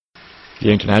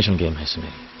ये international game है सुमेर,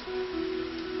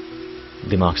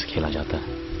 दिमाग से खेला जाता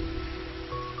है,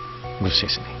 गुस्से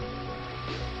से नहीं।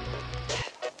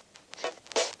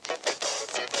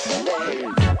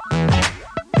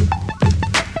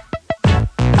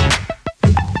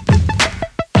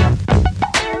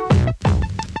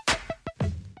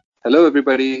 Hello,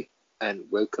 everybody, and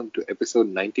welcome to episode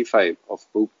 95 of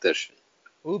Hoop Darshan.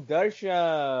 Hoop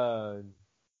Darshan.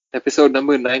 Episode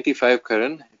number 95,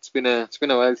 Karan. It's been a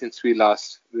while since we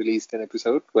last released an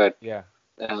episode, but Yeah.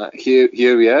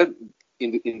 here we are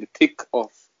in the thick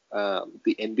of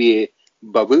the NBA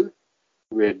bubble.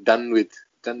 We're done with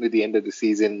the end of the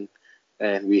season,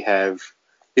 and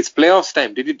it's playoffs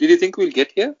time. Did you think we'll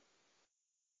get here?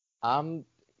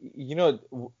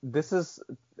 This is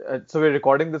so we're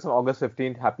recording this on August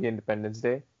 15th. Happy Independence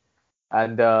Day.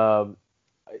 And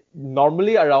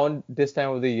normally around this time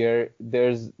of the year,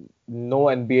 there's no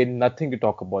NBA, nothing to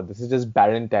talk about. This is just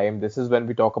barren time. This is when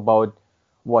we talk about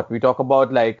what? We talk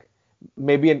about like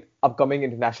maybe an upcoming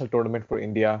international tournament for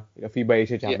India, a FIBA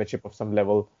Asia Championship of some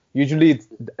level. Usually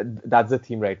that's the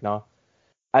theme right now.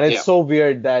 And it's so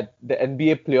weird that the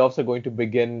NBA playoffs are going to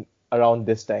begin around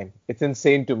this time. It's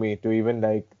insane to me to even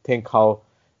like think how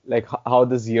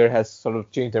this year has sort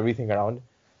of changed everything around.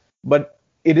 But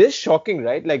it is shocking,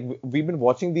 right? Like we've been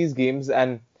watching these games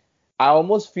and I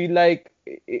almost feel like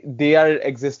they are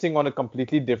existing on a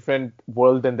completely different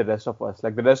world than the rest of us.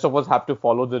 Like the rest of us have to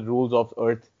follow the rules of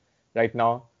Earth right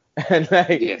now and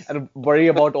and worry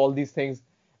about all these things.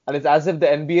 And it's as if the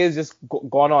NBA has just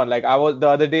gone on. Like the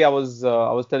other day I was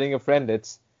telling a friend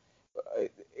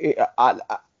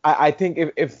I think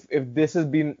if this has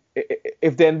been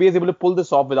if the NBA is able to pull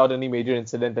this off without any major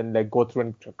incident and like go through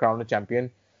and crown a champion,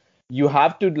 you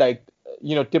have to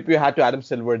tip your hat to Adam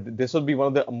Silver. This would be one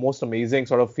of the most amazing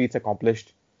sort of feats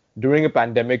accomplished during a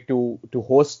pandemic to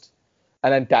host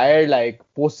an entire like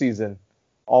postseason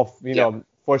of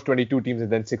first 22 teams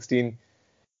and then 16.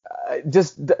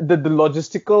 Just the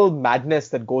logistical madness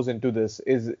that goes into this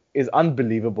is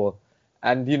unbelievable,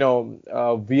 and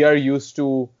we are used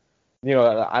to.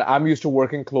 I'm used to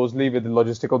working closely with the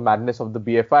logistical madness of the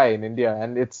BFI in India,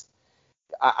 and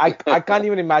I can't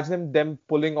even imagine them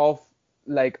pulling off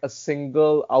like a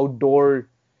single outdoor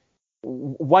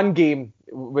one game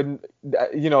with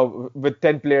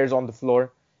 10 players on the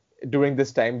floor during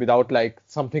this time without like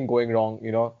something going wrong,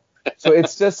 So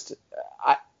it's just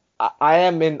I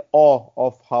am in awe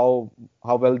of how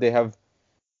well they have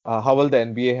how well the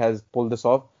NBA has pulled this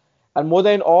off, and more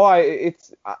than awe,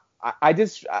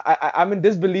 I'm in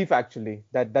disbelief actually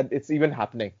that it's even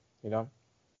happening,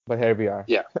 But here we are.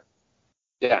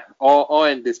 Yeah. Awe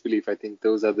and disbelief. I think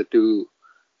those are the two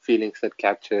feelings that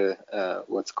capture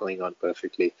what's going on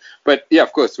perfectly. But yeah,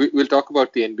 of course, we'll talk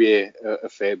about the NBA a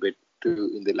fair bit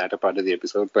too in the latter part of the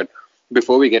episode. But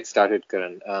before we get started,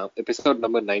 Karan, episode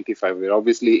number 95, we're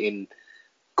obviously in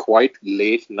quite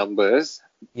late numbers.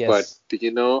 Yes. But do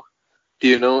you know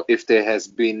if there has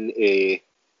been a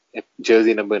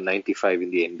jersey number 95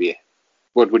 in the NBA?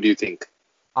 What would you think?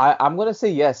 I'm gonna say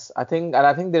yes. I think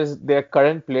there are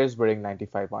current players wearing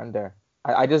 95, aren't there?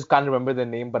 I just can't remember the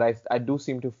name, but I do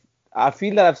seem to. I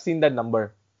feel that I've seen that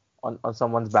number on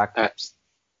someone's back.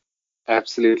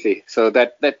 Absolutely. So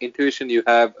that intuition you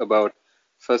have about,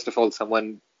 first of all,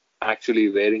 someone actually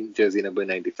wearing jersey number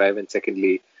 95, and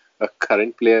secondly, a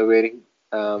current player wearing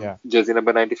jersey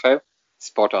number 95,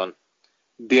 spot on.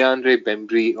 DeAndre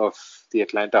Bembry of the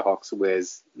Atlanta Hawks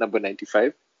wears number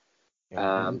 95.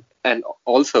 And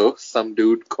also some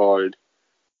dude called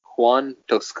Juan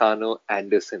Toscano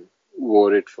Anderson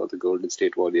wore it for the Golden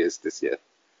State Warriors this year.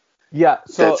 Yeah,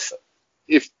 so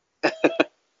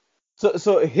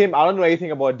so him, I don't know anything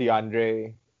about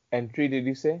DeAndre entry, did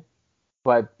you say?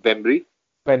 But Bembry.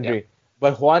 Yeah.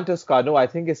 But Juan Toscano, I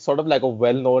think, is sort of like a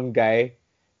well-known guy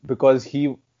because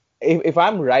if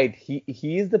I'm right, he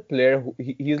is the player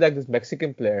he's like this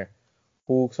Mexican player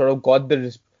who sort of got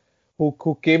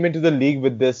who came into the league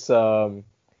with this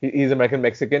he's American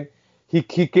Mexican. He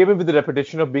came in with the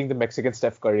reputation of being the Mexican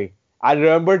Steph Curry. I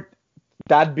remember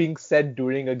that being said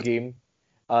during a game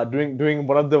during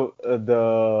one of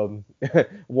the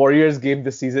Warriors game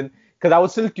this season, because I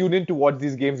was still tuned in to watch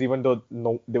these games even though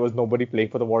there was nobody playing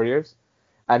for the Warriors,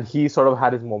 and he sort of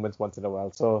had his moments once in a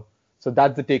while. So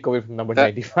that's the takeaway from number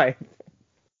 95.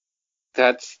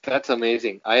 That's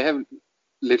amazing. I have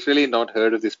literally not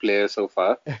heard of this player so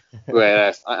far,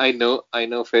 whereas I know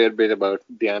a fair bit about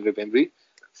DeAndre Bembry.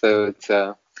 So it's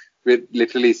we're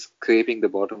literally scraping the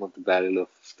bottom of the barrel of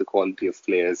the quality of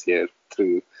players here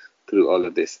through all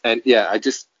of this. And yeah, I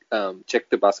just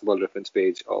checked the Basketball Reference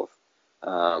page of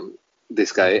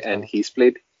this guy, and he's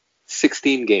played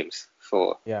 16 games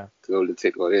for the Golden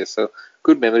State Warriors. So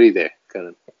good memory there,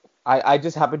 Karan. I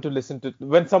just happened to listen to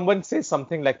when someone says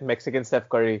something like Mexican Steph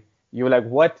Curry, you're like,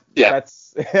 what? Yeah.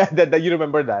 That's that you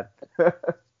remember that.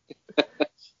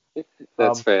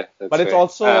 That's fair. But it's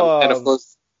also and of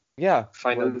course, yeah,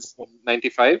 finals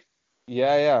 95.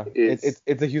 Yeah.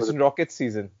 It's a Houston Rockets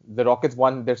season. The Rockets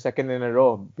won their second in a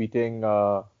row, beating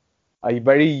a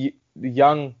very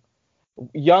young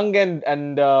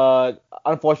and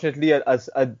unfortunately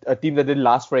a team that didn't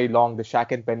last very long, the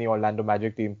Shaq and Penny Orlando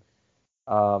Magic team.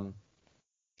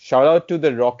 Shout out to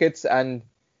the Rockets, and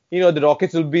the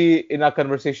Rockets will be in our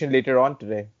conversation later on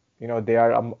today. They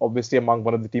are obviously among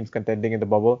one of the teams contending in the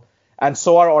bubble, and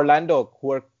so are Orlando,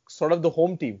 who are sort of the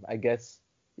home team, I guess.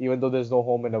 Even though there's no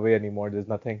home and away anymore, there's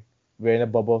nothing. We're in a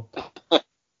bubble.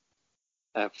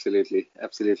 Absolutely.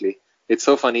 It's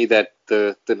so funny that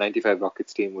the 95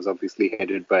 Rockets team was obviously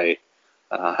headed by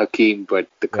Hakeem, but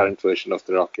the current version of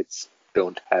the Rockets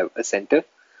don't have a center.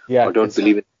 Yeah, or don't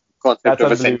believe in the concept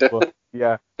of a center.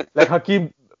 Yeah, like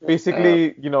Hakeem,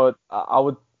 basically, I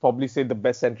would probably say the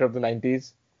best center of the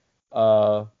 90s.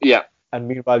 And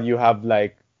meanwhile, you have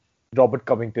like Robert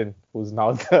Covington, who's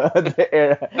now the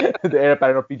heir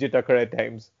apparent of PJ Tucker at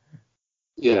times.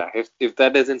 Yeah, if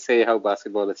that doesn't say how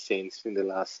basketball has changed in the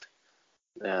last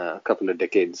couple of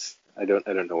decades, I don't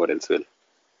know what else will.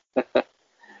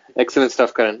 Excellent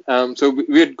stuff, Karan. So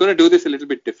we're going to do this a little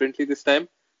bit differently this time.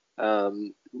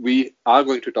 We are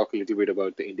going to talk a little bit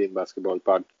about the Indian basketball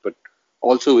part, but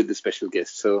also with the special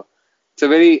guest. So it's a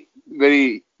very,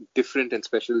 very different and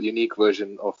special, unique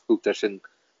version of Hoop Darshan.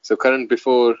 So Karan,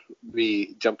 before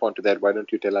we jump onto that, why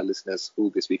don't you tell our listeners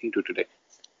who we're speaking to today?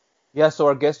 Yeah, so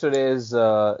our guest today is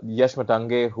Yash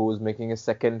Matange, who is making his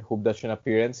second Hoop Darshan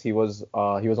appearance. He was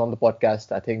on the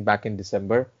podcast, I think, back in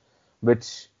December,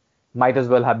 which might as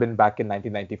well have been back in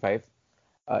 1995.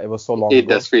 It was so long ago. It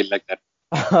does feel like that.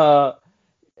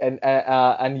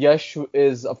 And Yash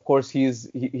is, of course, he's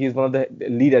one of the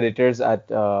lead editors at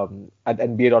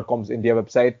NBA.com's India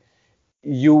website.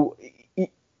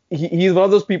 He's one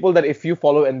of those people that if you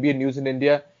follow NBA news in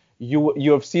India,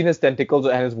 you have seen his tentacles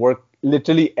and his work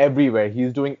literally everywhere.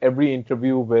 He's doing every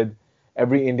interview with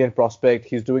every Indian prospect.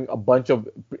 He's doing a bunch of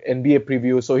NBA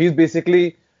previews. So he's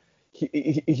basically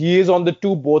he is on the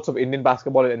two boats of Indian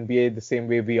basketball and NBA the same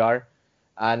way we are.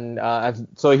 And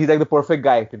so he's like the perfect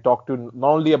guy to talk to, not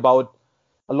only about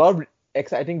a lot of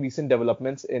exciting recent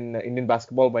developments in Indian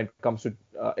basketball when it comes to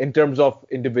in terms of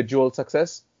individual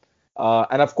success,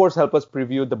 and of course help us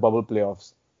preview the bubble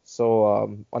playoffs.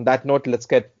 So on that note, let's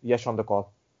get Yash on the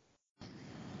call.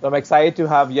 So I'm excited to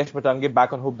have Yash Matange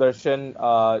back on Hoop Darshan.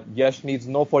 Yash needs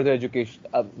no further education,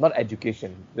 not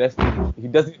education. He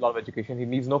does need a lot of education. He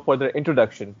needs no further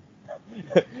introduction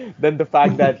than the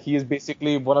fact that he is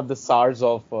basically one of the stars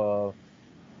of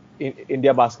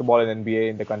India basketball and NBA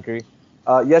in the country.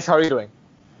 Yash, how are you doing?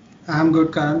 I'm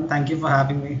good, Karan. Thank you for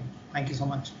having me. Thank you so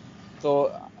much.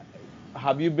 So,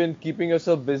 have you been keeping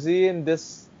yourself busy in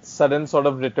this sudden sort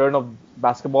of return of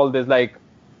basketball? There's like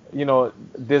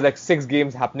 6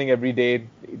 games happening every day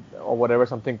or whatever,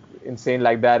 something insane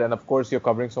like that. And of course, you're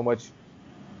covering so much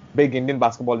big Indian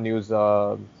basketball news.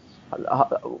 What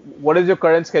is your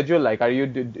current schedule like?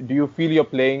 Do you feel you're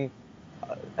playing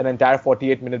an entire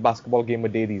 48-minute basketball game a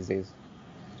day these days?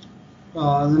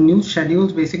 The new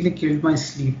schedules basically killed my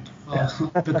sleep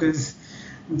because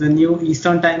the new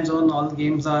Eastern time zone, all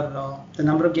games are the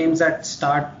number of games that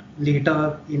start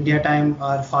later India time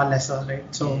are far lesser, right?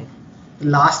 So the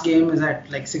last game is at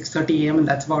like 6:30 a.m. and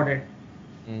that's about it.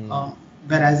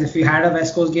 Whereas if we had a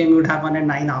West Coast game, we would have one at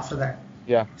 9 after that.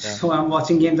 Yeah. So I'm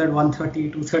watching games at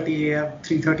 1:30, 2:30 a.m.,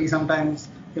 3:30 sometimes.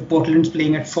 If Portland's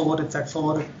playing at 4, it's at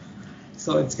 4.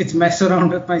 So it's messed around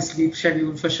with my sleep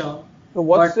schedule for sure.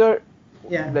 So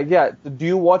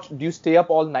do you stay up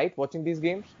all night watching these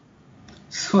games?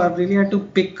 So I really had to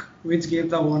pick which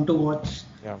games I want to watch.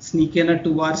 Yeah. Sneak in a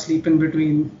 2-hour sleep in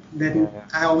between. Then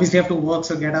I obviously have to work,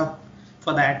 so get up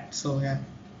for that. So yeah.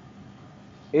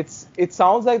 It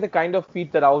sounds like the kind of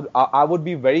feat that I would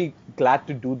be very glad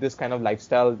to do this kind of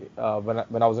lifestyle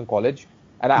when I was in college,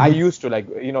 and I used to, like,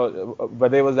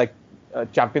 whether it was like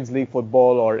Champions League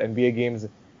football or NBA games,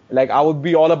 like I would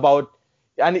be all about.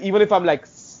 And even if I'm like,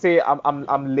 say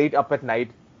I'm late up at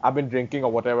night, I've been drinking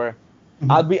or whatever,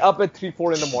 I'll be up at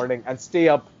 3-4 in the morning and stay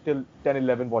up till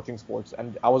 10-11 watching sports,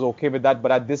 and I was okay with that.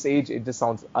 But at this age, it just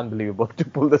sounds unbelievable to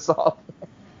pull this off.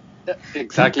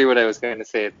 Exactly what I was going to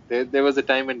say. There was a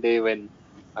time and day when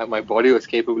my body was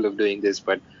capable of doing this,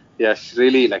 but yeah,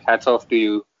 really, like, hats off to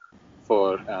you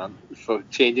for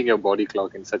changing your body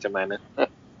clock in such a manner.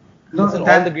 No,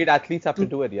 all the great athletes have to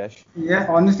do it, Yash. Yeah,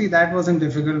 honestly, that wasn't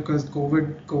difficult because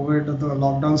COVID, the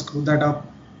lockdown screwed that up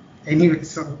anyway.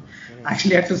 So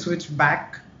actually had to switch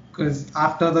back because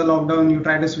after the lockdown, you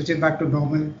try to switch it back to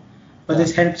normal, but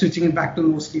this helped switching it back to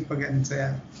no sleep again.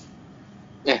 So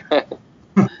yeah.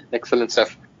 Excellent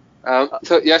stuff.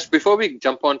 So Yash, before we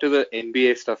jump onto the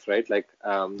NBA stuff, right? Like,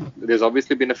 there's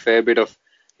obviously been a fair bit of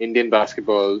Indian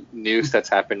basketball news that's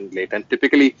happened late, and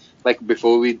typically, like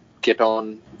before we get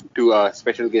on to our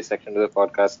special guest section of the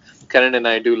podcast, Karan and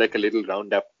I do like a little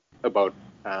roundup about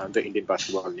the Indian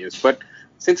basketball news. But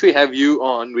since we have you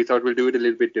on, we thought we'll do it a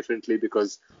little bit differently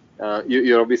because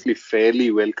you're obviously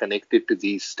fairly well connected to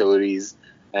these stories,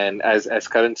 and as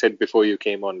Karan said before you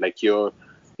came on, like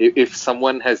if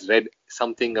someone has read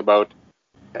something about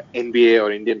NBA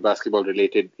or Indian basketball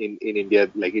related in India,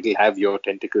 like it'll have your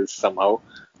tentacles somehow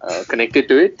connected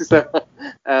to it.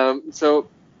 So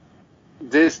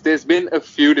there's been a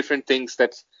few different things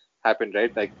that's happened,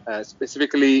 right? Like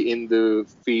specifically in the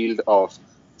field of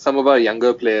some of our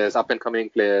younger players, up and coming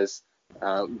players,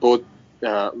 both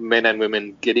men and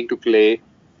women getting to play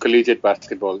collegiate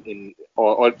basketball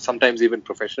or sometimes even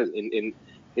professional in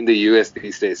the US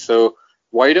these days. So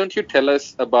why don't you tell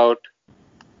us about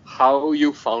how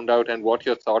you found out and what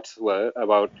your thoughts were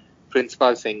about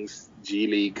Princepal Singh's G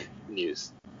League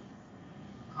news?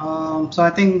 So I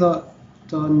think the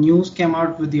news came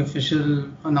out with the official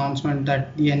announcement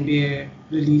that the NBA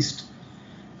released.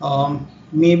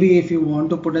 Maybe if you want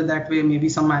to put it that way, maybe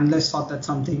some analysts thought that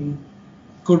something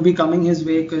could be coming his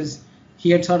way because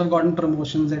he had sort of gotten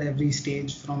promotions at every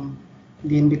stage, from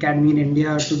the NBA Academy in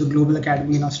India to the Global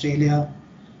Academy in Australia.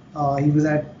 He was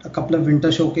at a couple of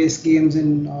winter showcase games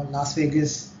in Las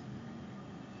Vegas.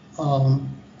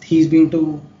 He's been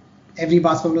to every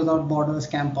Basketball Without Borders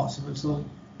camp possible. So,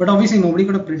 but obviously nobody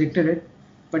could have predicted it.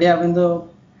 But yeah, when the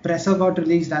presser got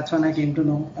released, that's when I came to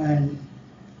know. And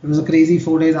it was a crazy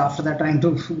 4 days after that, trying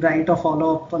to write or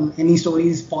follow up on any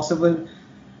stories possible,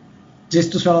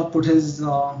 just to sort of put his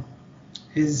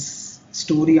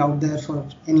story out there for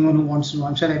anyone who wants to know.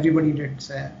 I'm sure everybody did.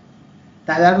 So yeah.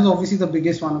 That was obviously the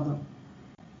biggest one of them.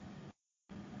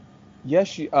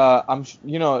 Yes,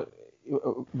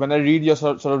 when I read your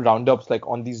sort of roundups like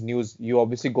on these news, you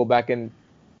obviously go back and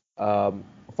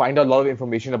find out a lot of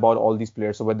information about all these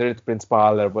players. So whether it's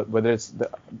Princepal or whether it's the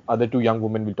other two young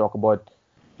women we'll talk about,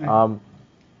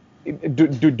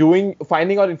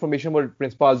 finding out information about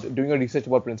Princepal, doing a research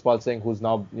about Princepal Singh, who's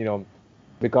now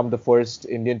become the first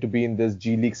Indian to be in this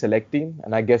G League select team,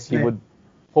 and I guess he would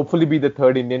hopefully be the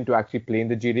third Indian to actually play in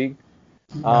the G League.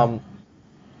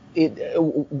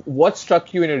 What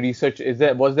struck you in your research?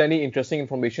 Was there any interesting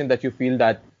information that you feel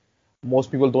that most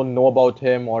people don't know about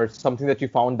him, or something that you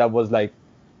found that was like,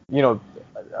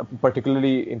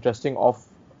 particularly interesting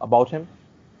about him?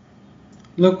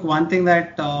 Look, one thing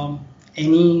that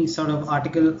any sort of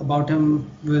article about him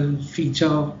will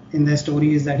feature in their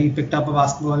story is that he picked up a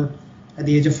basketball at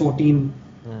the age of 14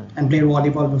 and played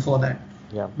volleyball before that.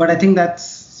 Yeah. But I think that's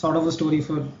sort of a story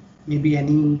for maybe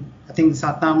any. I think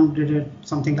Satnam did it,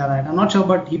 something like that. I'm not sure,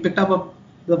 but he picked up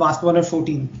the basketball at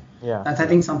 14. Yeah. That's, I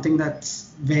think, something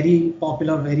that's very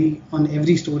popular, very on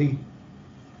every story.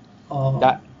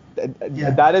 That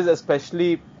is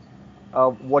especially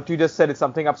what you just said is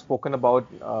something I've spoken about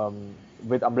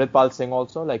with Amritpal Singh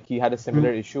also. Like he had a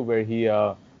similar issue where he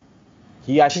I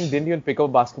think didn't even pick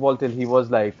up basketball till he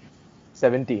was like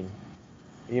 17.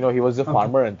 He was a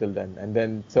farmer until then, and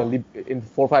then suddenly in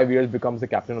 4 or 5 years becomes the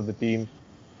captain of the team.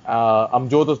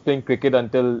 Amjot was playing cricket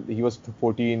until he was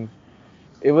 14.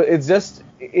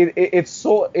 It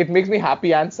makes me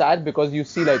happy and sad because you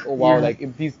see like, oh wow, like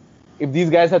if these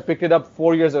guys had picked it up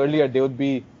 4 years earlier, they would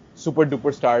be super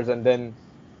duper stars, and then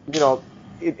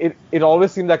it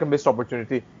always seemed like a missed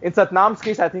opportunity. In Satnam's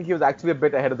case, I think he was actually a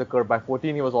bit ahead of the curve. By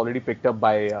 14, he was already picked up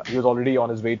he was already on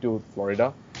his way to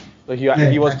Florida. So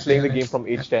he was playing the game from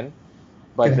age 10,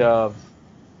 but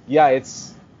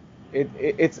it's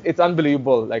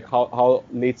unbelievable like how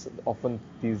late often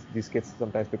these kids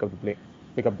sometimes pick up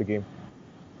the game.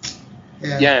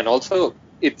 Yeah, and also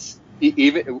it's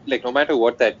even like no matter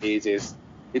what that age is,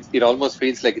 it almost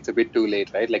feels like it's a bit too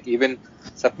late, right? Like even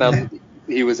Satnam,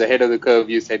 he was ahead of the curve,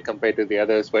 you said, compared to the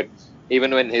others, but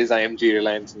even when his IMG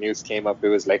Reliance news came up, it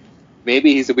was like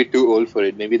maybe he's a bit too old for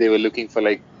it. Maybe they were looking for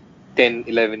like 10,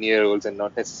 11-year-olds and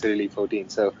not necessarily 14.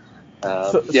 So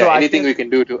anything we can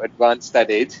do to advance that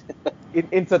age.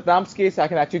 in Satnam's case, I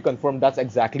can actually confirm that's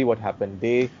exactly what happened.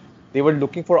 They were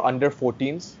looking for under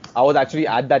 14s. I was actually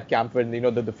at that camp when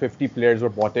the 50 players were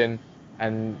bought in,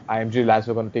 and IMG Reliance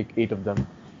were going to take 8 of them.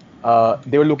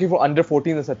 They were looking for under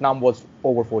 14, and Satnam was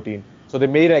over 14. So they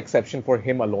made an exception for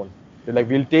him alone. They're like,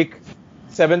 we'll take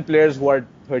 7 players who are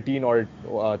 13 or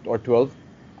 12,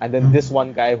 and then this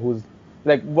one guy who's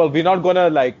like, well, we're not gonna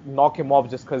like knock him off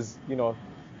just because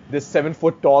this 7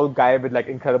 foot tall guy with like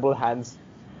incredible hands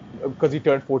because he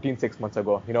turned 14 6 months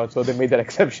ago. So they made that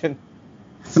exception.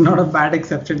 It's not a bad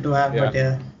exception to have, but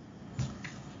yeah.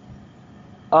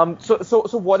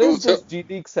 So what is this G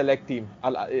League Select team?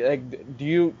 Like,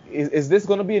 is this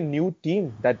going to be a new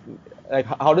team that, like,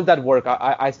 how does that work?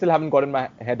 I still haven't gotten my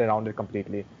head around it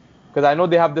completely, because I know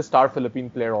they have the star Philippine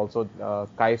player also,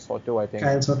 Kai Soto, I think.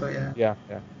 Kai Soto, yeah.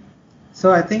 Yeah.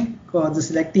 So I think the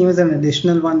Select team is an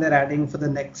additional one they're adding for the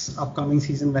next upcoming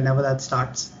season whenever that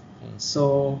starts.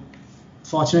 So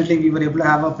fortunately, we were able to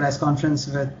have a press conference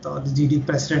with the G League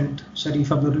president,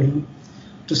 Sharif Abdul Rahim,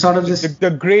 to sort of just...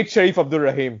 The great Sharif Abdul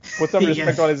Rahim. Put some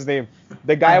respect on his name.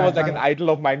 The guy was like an idol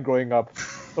of mine growing up.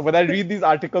 So when I read these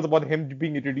articles about him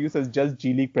being introduced as just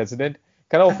G League president,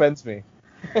 kind of offends me.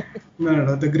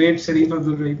 No. The great Sharif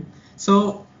Abdul Rahim.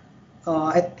 So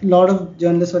a lot of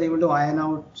journalists were able to iron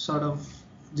out, sort of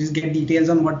just get details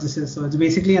on what this is. So it's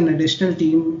basically an additional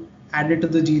team added to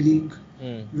the G League,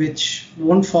 which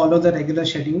won't follow the regular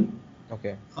schedule.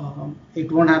 Okay.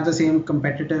 It won't have the same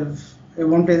competitive... It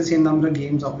won't play the same number of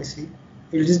games, obviously.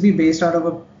 It'll just be based out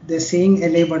of they're saying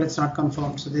LA, but it's not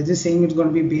confirmed. So they're just saying it's going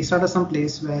to be based out of some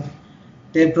place where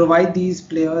they'll provide these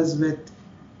players with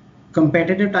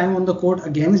competitive time on the court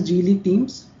against G League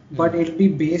teams, but it'll be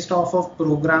based off of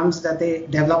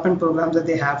development programs that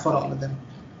they have for all of them.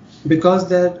 Because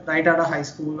they're right out of high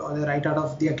school or they're right out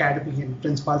of the academy in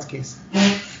Principal's case.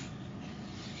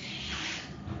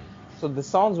 So this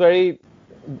sounds very...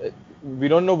 We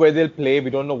don't know where they'll play. We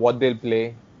don't know what they'll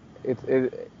play.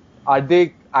 Are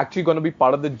they actually going to be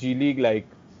part of the G League like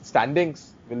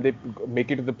standings? Will they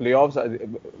make it to the playoffs?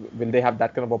 Will they have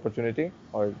that kind of opportunity,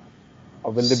 or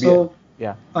will they be?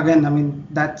 Yeah. Again, I mean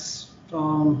that's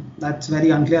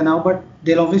very unclear now. But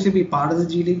they'll obviously be part of the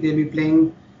G League. They'll be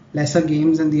playing lesser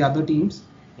games than the other teams.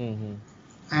 Mm-hmm.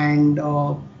 And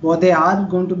what they are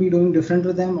going to be doing different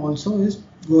with them also is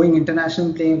going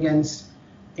international, playing against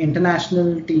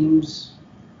international teams.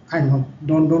 I don't know,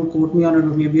 don't quote me on it,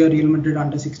 but maybe a Real Madrid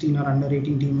under 16 or under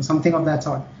 18 team or something of that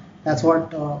sort. That's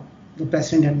what the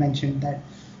president had mentioned, that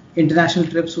international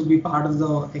trips would be part of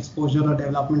the exposure or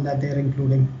development that they're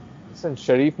including. Listen,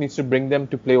 Sharif needs to bring them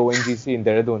to play ONGC in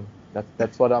Dehradun.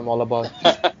 That's what I'm all about.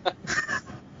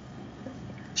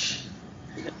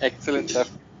 Excellent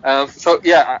stuff. So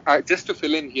yeah, just to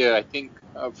fill in here, I think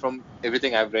from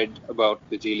everything I've read about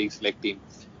the G League Select team,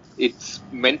 it's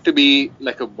meant to be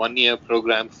like a 1-year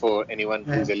program for anyone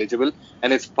who's eligible,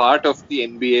 and it's part of the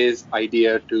NBA's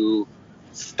idea to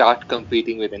start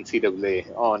competing with NCAA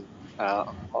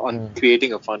on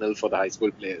creating a funnel for the high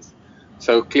school players.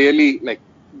 So clearly, like,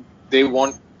 they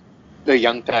want the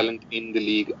young talent in the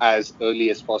league as early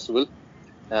as possible,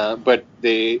 but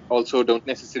they also don't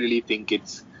necessarily think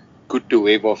it's good to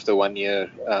waive off the 1 year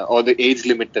or the age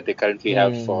limit that they currently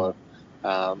have for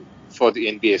the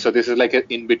NBA. So this is like an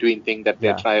in-between thing that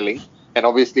they're trialing. And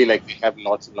obviously, like, they have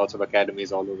lots and lots of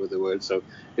academies all over the world. So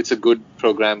it's a good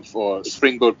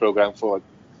springboard program for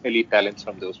elite talents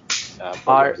from those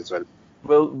programs as well.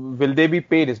 Will they be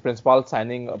paid? Is Principal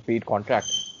signing a paid contract?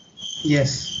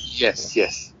 Yes.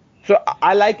 So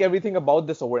I like everything about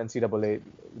this over NCAA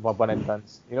one and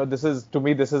dones. This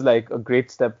is like a great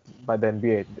step by the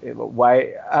NBA.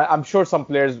 Why? I'm sure some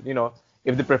players,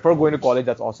 if they prefer going to college,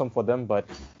 that's awesome for them. But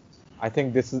I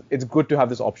think it's good to have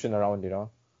this option around,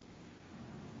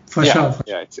 For sure.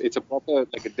 Yeah, it's a proper,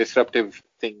 like, a disruptive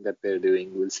thing that they're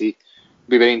doing. We'll see. It'll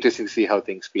be very interesting to see how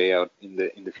things play out in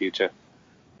the future.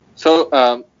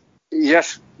 So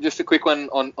yes, just a quick one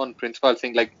on Principal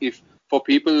thing. Like, if for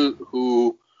people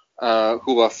who are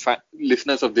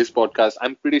listeners of this podcast,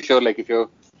 I'm pretty sure, like, if you're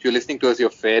listening to us,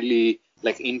 you're fairly,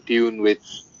 like, in tune with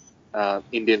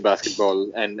Indian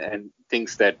basketball and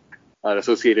things that are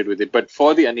associated with it. But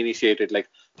for the uninitiated, like,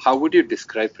 how would you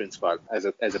describe Principal as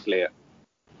a player?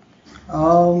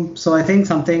 So I think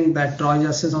something that Troy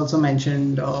Justice also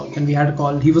mentioned when we had a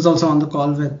call, he was also on the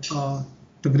call with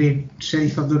the great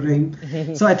Sharif Abdul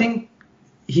Rahim. So I think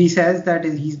he says that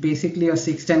he's basically a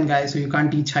 6'10" guy, so you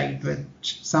can't teach height,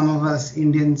 which some of us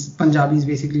Indians, Punjabis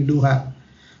basically do have.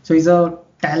 So he's a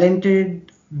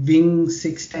talented wing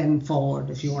 6'10"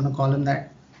 forward, if you want to call him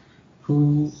that,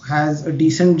 who has a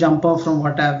decent jumper from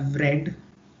what I've read.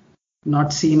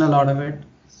 Not seen a lot of it.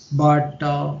 But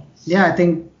I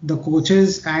think the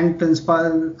coaches and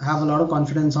Principal have a lot of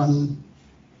confidence on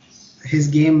his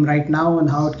game right now and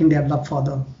how it can develop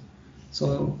further.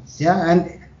 So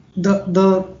and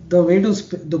the way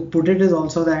to put it is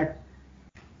also that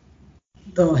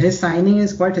His signing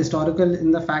is quite historical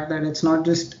in the fact that it's not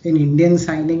just an Indian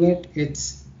signing it;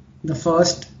 it's the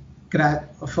first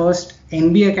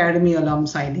NBA Academy alum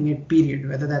signing it. Period.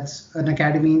 Whether that's an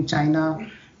academy in China,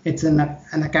 it's an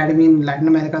academy in Latin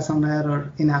America somewhere,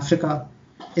 or in Africa.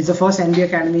 It's the first NBA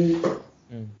Academy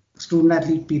student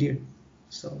athlete. Period.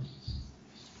 So.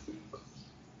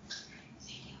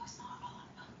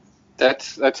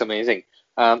 That's amazing.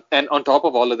 And on top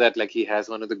of all of that, like he has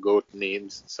one of the GOAT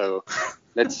names. So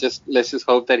let's just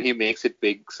hope that he makes it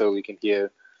big, so we can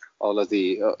hear all of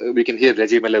the we can hear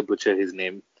Reggie Miller butcher his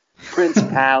name, Prince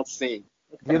Pal Singh.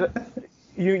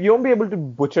 You won't be able to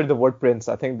butcher the word Prince.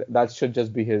 I think that should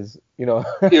just be his.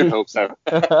 You'd hope so.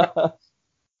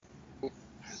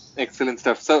 Excellent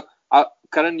stuff. So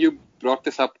Karan, you brought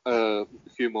this up a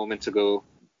few moments ago,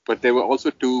 but there were also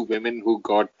two women who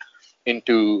got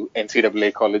into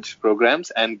NCAA college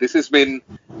programs, and this has been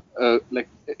like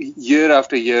year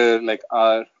after year, like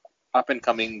our up and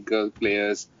coming girl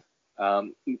players,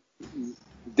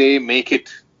 they make it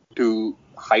to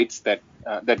heights that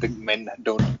the men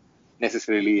don't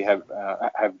necessarily have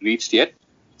reached yet.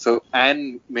 So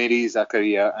Anne-Marie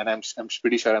Zakaria, and I'm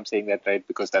pretty sure I'm saying that right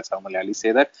because that's how Malayalis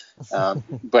say that,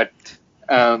 but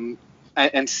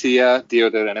and Sia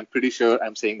Theodore, and I'm pretty sure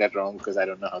I'm saying that wrong because I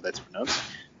don't know how that's pronounced.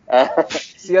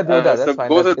 Sia Theodore, that's so fine.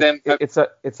 Both of them. It's a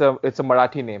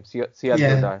Marathi name. Sia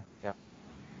Theodore. Yeah.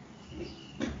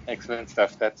 Excellent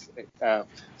stuff. That's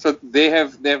so they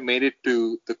have made it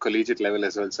to the collegiate level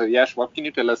as well. So Yash, what can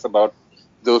you tell us about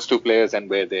those two players and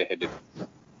where they're headed?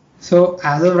 So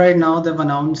as of right now, they've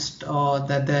announced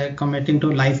that they're committing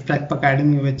to Life Prep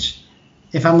Academy, which,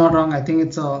 if I'm not wrong, I think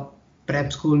it's a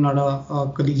prep school, not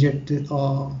a collegiate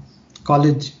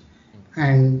college,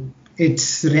 and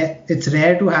it's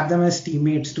rare to have them as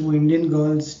teammates. Two Indian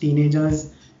girls,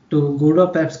 teenagers, to go to a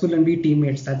prep school and be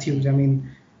teammates. That's huge. I mean,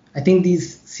 I think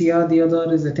Sia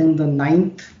Theodore is, I think, the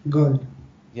 9th girl,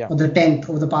 or the 10th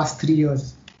over the past 3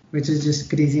 years, which is just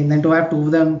crazy. And then to have two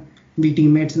of them be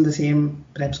teammates in the same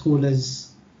prep school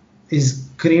is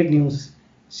great news.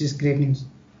 It's just great news.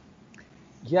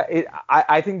 Yeah,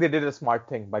 I think they did a smart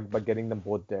thing by getting them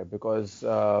both there, because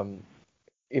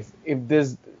if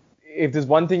there's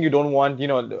one thing you don't want,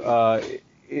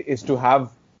 is to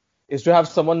have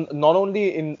someone not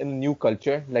only in new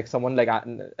culture, like someone like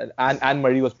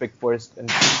Anne-Marie was picked first,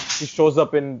 and she shows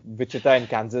up in Wichita in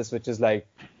Kansas, which is like,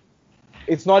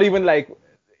 it's not even like,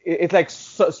 it's like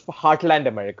Heartland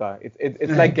America.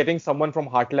 It's like getting someone from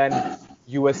Heartland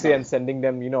USA and sending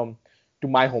them, to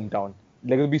my hometown.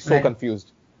 Like, they'll be so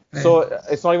confused. Right. So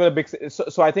it's not even a big.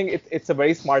 So I think it's a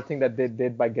very smart thing that they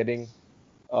did by getting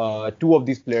two of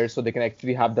these players, so they can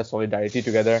actually have the solidarity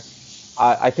together.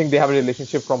 I think they have a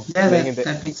relationship from playing in the,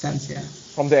 that makes sense. Yeah.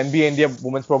 From the NBA India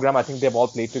women's program. I think they've all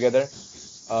played together.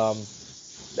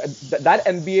 That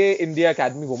NBA India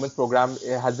Academy women's program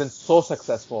has been so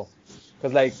successful,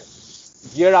 because like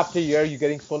year after year you're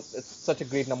getting such a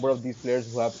great number of these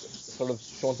players who have sort of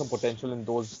shown some potential in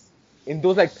those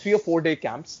like 3 or 4 day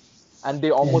camps, and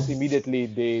they almost immediately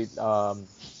they're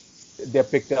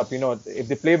picked up. If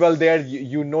they play well there,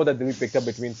 you know that they'll be picked up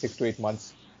between 6 to 8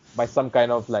 months by some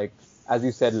kind of, like, as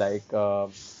you said, like a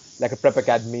prep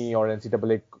academy or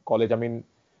NCAA college. I mean,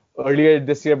 earlier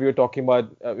this year we were talking about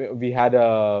we had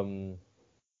Harsimran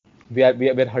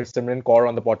Kaur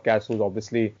on the podcast, who's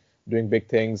obviously doing big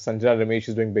things. Sanjana Ramesh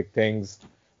is doing big things.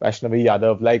 Vaishnavi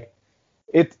Yadav, like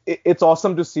it's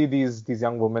awesome to see these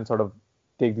young women sort of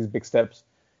take these big steps.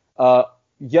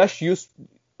 Yash,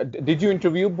 did you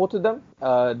interview both of them?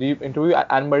 Did you interview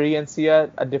Anne-Marie and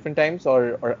Sia at different times,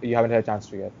 or you haven't had a chance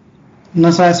to yet? No,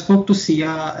 so I spoke to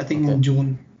Sia, I think in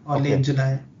June or late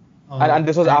July. And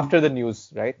this was after the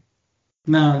news, right?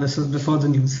 No, this was before the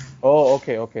news. Oh,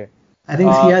 okay. I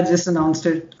think Sia just announced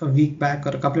it a week back or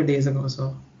a couple of days ago.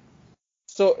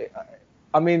 So,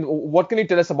 I mean, what can you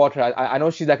tell us about her? I know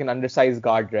she's like an undersized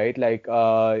guard, right? Like,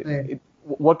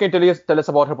 what can you tell us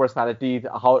about her personality?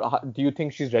 How do you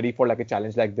think she's ready for like a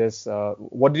challenge like this?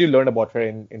 What did you learn about her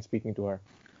in speaking to her?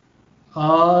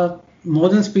 More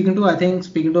than speaking to, I think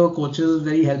speaking to her coaches is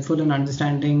very helpful in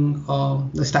understanding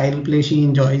the style of play she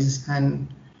enjoys, and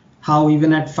how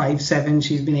even at 5'7"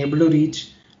 she's been able to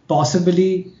reach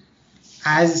possibly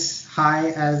as high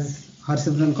as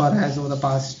Harsimran Kaur has over the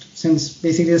past, since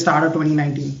basically the start of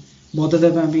 2019. Both of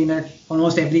them have been at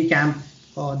almost every camp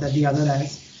that the other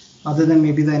has, other than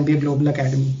maybe the NBA Global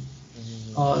Academy.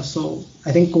 So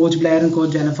I think Coach Blair and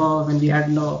Coach Jennifer, when we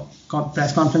had a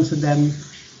press conference with them,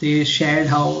 they shared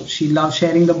how she loves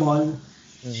sharing the ball.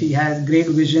 She has great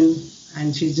vision,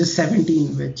 and she's just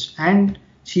 17, and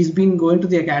she's been going to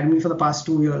the academy for the past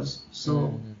 2 years.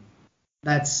 So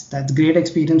That's great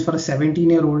experience for a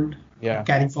 17-year-old to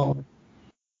carry forward.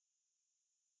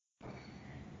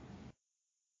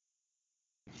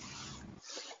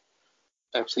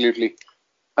 Absolutely.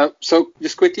 So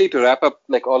just quickly to wrap up,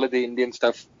 like all of the Indian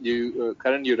stuff,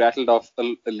 Karan, you rattled off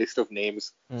a list of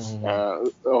names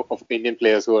of Indian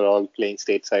players who are all playing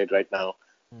stateside right now.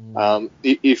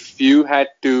 If you had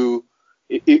to,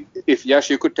 if Yash,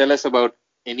 you could tell us about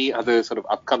any other sort of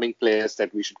upcoming players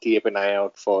that we should keep an eye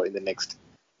out for in the next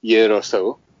year or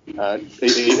so. Are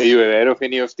you aware of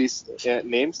any of these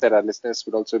names that our listeners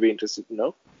would also be interested to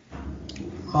know?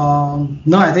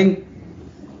 No, I think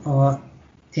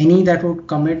any that would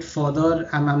commit further,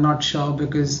 I'm not sure,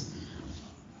 because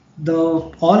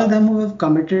all of them who have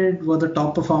committed were the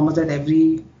top performers at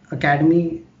every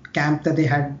academy camp that they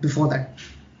had before that.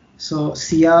 So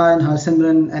Sia and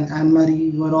Harsimran and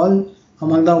Anne-Marie were all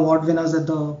among the award winners at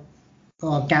the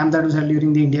camp that was held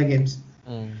during the India Games.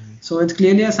 So it's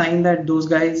clearly a sign that those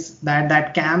guys,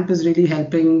 that camp is really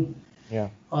helping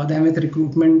them with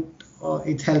recruitment.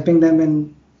 It's helping them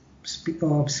in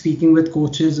speaking with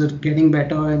coaches or getting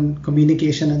better in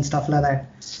communication and stuff like that.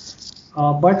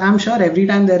 But I'm sure every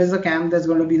time there is a camp, there's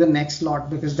going to be the next lot,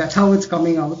 because that's how it's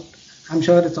coming out. I'm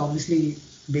sure it's obviously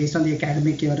based on the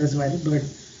academic year as well, but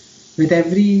with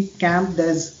every camp,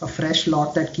 there's a fresh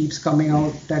lot that keeps coming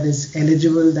out that is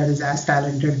eligible, that is as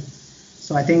talented.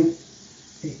 So I think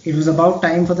it was about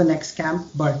time for the next camp,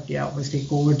 but yeah, obviously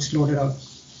COVID slowed it out.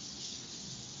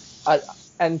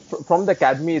 And from the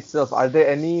academy itself, are there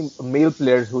any male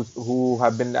players who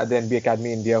have been at the NBA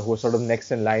Academy India who are sort of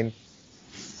next in line?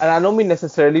 And I don't mean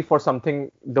necessarily for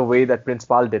something the way that Prince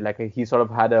Pal did, like he sort of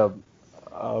had a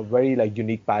very like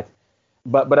unique path.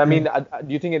 But I mean,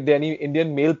 do you think there are any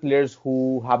Indian male players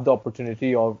who have the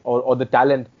opportunity or the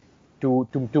talent to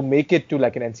make it to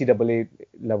like an NCAA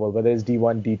level, whether it's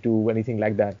D1, D2, anything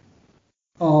like that?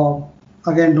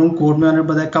 Again, don't quote me on it,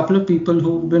 but there are a couple of people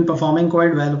who've been performing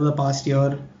quite well over the past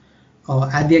year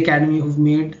at the academy who've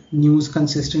made news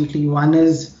consistently. One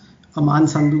is Aman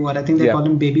Sandhu, or I think they call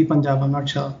him Baby Punjab. I'm not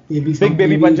sure. Big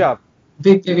Baby Punjab.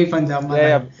 Big Baby Punjab.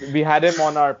 Yeah, we had him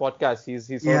on our podcast. He's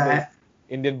one of the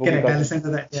Indian boogie. Correct, I listened to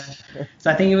that. Yeah.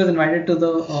 So I think he was invited to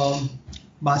the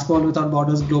Basketball Without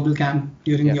Borders global camp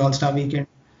during the All-Star weekend.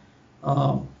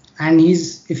 And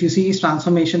if you see his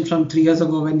transformation from 3 years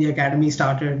ago when the academy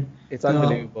started, it's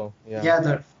unbelievable.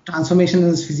 The transformation in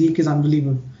his physique is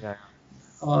unbelievable. Yeah.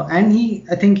 And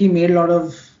I think he made a lot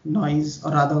of noise,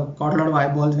 or rather got a lot of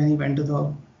eyeballs when he went to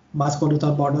the Basketball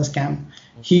Without Borders camp.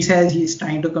 He says he's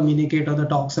trying to communicate, or the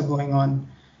talks are going on,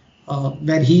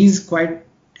 where he's quite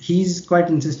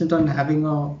insistent on having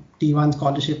a T1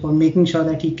 scholarship, or making sure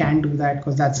that he can do that,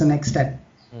 because that's the next step.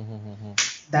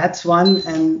 That's one.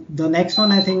 And the next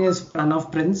one I think is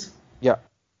Pranav Prince. Yeah,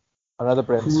 another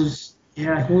Prince.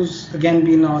 Who's again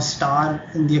been a star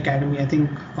in the academy. I think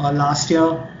last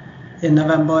year in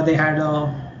November they had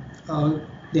a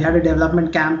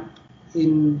development camp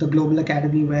in the Global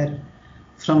Academy, where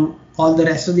from all the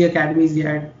rest of the academies they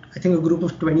had, I think, a group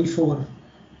of 24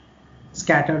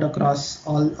 scattered across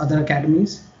all other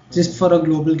academies just for a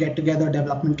global get-together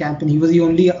development camp. And he was the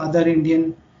only other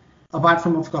Indian, apart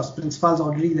from, of course, Prince Pal's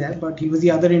already there, but he was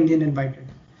the other Indian invited,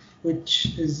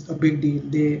 which is a big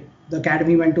deal. The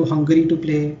academy went to Hungary to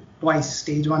play twice,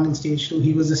 stage 1 and stage 2.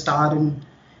 He was a star in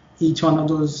each one of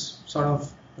those sort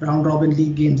of round-robin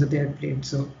league games that they had played.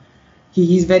 So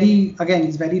he's very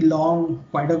long,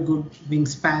 quite a good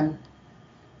wingspan.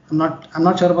 I'm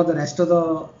not sure about the rest of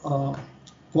the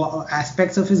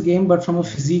aspects of his game, but from a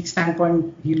physique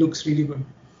standpoint, he looks really good.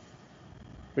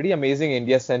 Pretty amazing.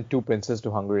 India sent 2 princes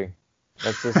to Hungary.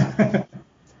 That's just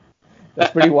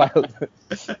that's pretty wild.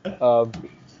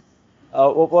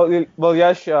 Well,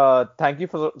 Yash, thank you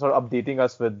for sort of updating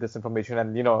us with this information,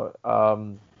 and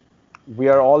we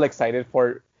are all excited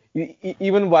for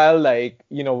even while I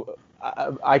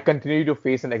continue to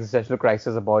face an existential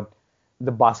crisis about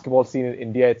the basketball scene in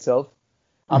India itself.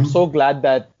 I'm so glad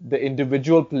that the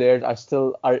individual players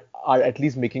are at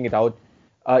least making it out,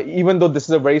 even though this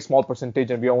is a very small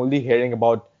percentage and we are only hearing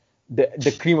about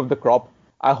the cream of the crop.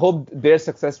 I hope their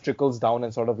success trickles down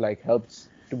and sort of like helps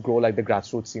to grow like the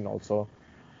grassroots scene also.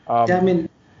 I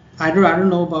don't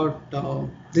know about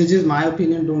this is my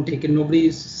opinion. Don't take it.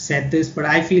 Nobody's said this, but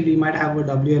I feel we might have a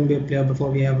WNBA player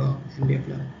before we have a NBA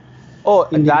player. Oh,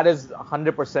 that is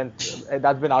 100%.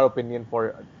 That's been our opinion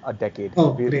for a decade.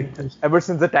 Oh, great. Ever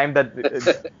since the time that,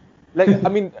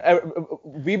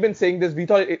 we've been saying this.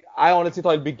 I honestly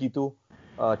thought it'd be Gitu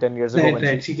 10 years ago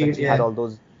when she had all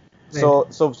those.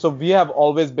 Right. So we have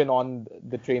always been on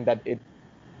the train that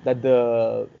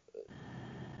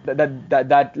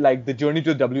that like the journey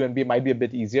to the WNBA might be a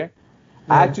bit easier.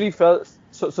 I actually felt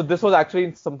so this was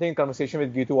actually something in conversation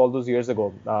with Gitu all those years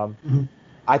ago.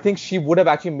 I think she would have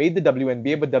actually made the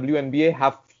WNBA, but WNBA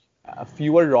have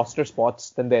fewer roster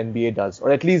spots than the NBA does,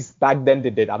 or at least back then they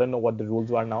did. I don't know what the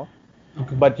rules are now.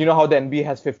 Okay. But you know how the NBA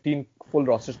has 15 full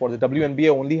roster spots. The WNBA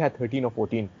only had 13 or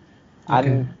 14.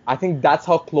 And I think that's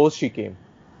how close she came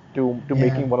to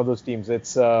making one of those teams.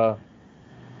 It's now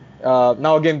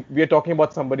again, we are talking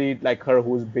about somebody like her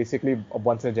who's basically a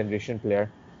once in a generation player.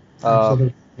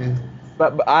 Absolutely.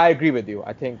 But I agree with you.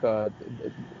 I think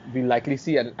we'll likely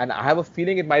see, and I have a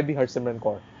feeling it might be Harsimran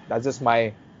Kaur. That's just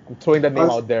I'm throwing that name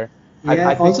out there. Yeah.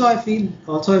 I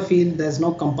feel there's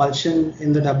no compulsion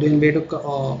in the WNBA to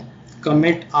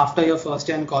commit after your first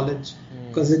year in college,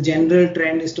 because the general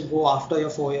trend is to go after your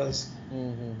 4 years,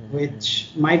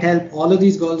 which might help all of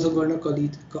these girls who are going to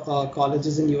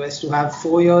colleges in US to have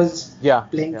 4 years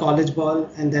playing college ball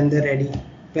and then they're ready.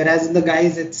 Whereas in the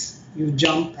guys, it's you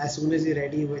jump as soon as you're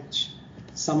ready, which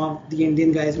some of the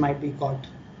Indian guys might be caught.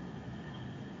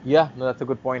 Yeah, no, that's a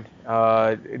good point.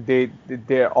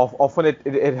 They're often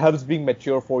it helps being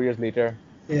mature 4 years later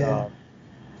to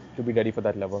be ready for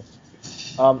that level.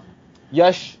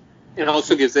 Yash, it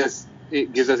also gives us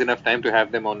enough time to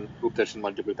have them on Hoop Darshan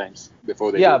multiple times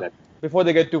before they do that. Before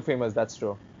they get too famous. That's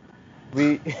true.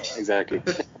 Exactly.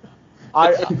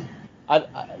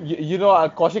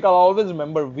 Kaushik, I always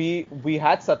remember we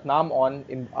had Satnam on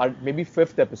in our maybe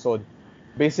 5th episode,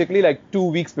 basically like 2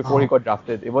 weeks before he got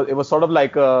drafted. It was sort of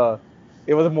like a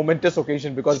momentous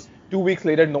occasion because 2 weeks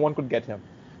later no one could get him.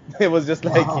 It was just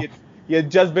like he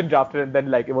had just been drafted and then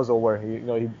like it was over.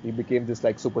 He became this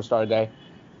like superstar guy.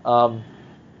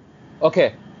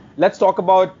 Okay, let's talk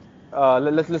about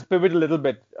let's pivot a little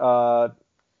bit.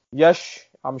 Yash,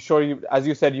 I'm sure as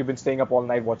you said, you've been staying up all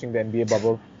night watching the NBA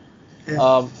bubble.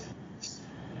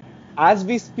 As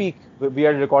we speak, we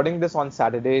are recording this on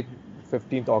Saturday,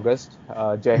 15th August.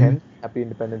 Jai Hind. Happy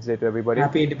Independence Day to everybody.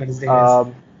 Happy Independence Day.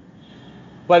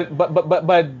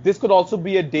 But this could also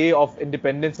be a day of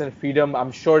independence and freedom.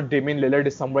 I'm sure Damian Lillard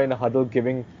is somewhere in a huddle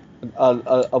giving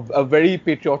a very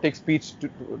patriotic speech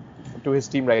to his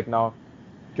team right now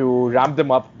to ramp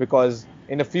them up, because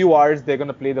in a few hours they're going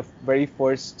to play the very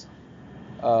first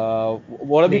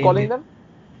what are we calling them?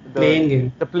 Playing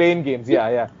game. The playing games,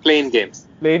 yeah. Playing games.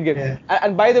 Yeah.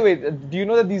 And by the way, do you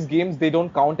know that these games they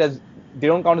don't count as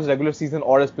regular season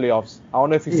or as playoffs? I don't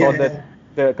know if you saw that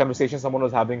the conversation someone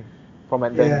was having from the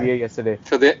NBA yesterday.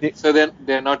 So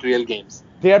they're not real games.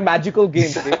 They are magical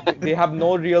games. They have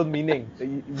no real meaning.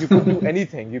 You could do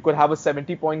anything. You could have a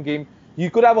 70-point game.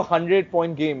 You could have a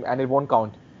 100-point game and it won't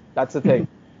count. That's the thing.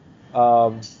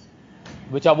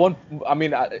 Which I won't. I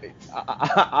mean,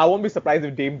 I won't be surprised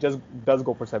if Dame just does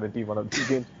go for 70 one of these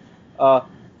games.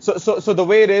 So the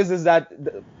way it is that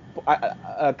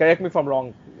correct me if I'm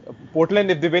wrong.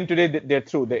 Portland, if they win today, they're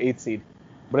through. They're 8th seed.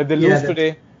 But if they lose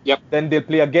today, then they'll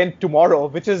play again tomorrow,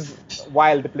 which is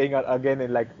wild. They're playing again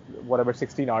in like whatever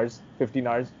 16 hours, 15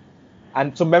 hours,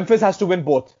 and so Memphis has to win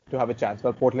both to have a chance.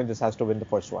 But Portland just has to win the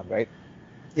first one, right?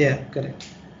 Yeah, correct.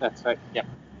 That's right. Yeah.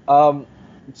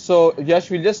 So Yash,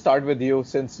 we'll just start with you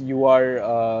since you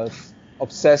are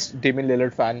obsessed Damian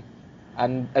Lillard fan,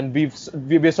 and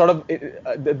we're sort of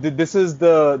this is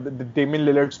the Damian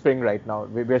Lillard spring right now.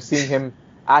 We're seeing him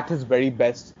at his very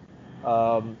best.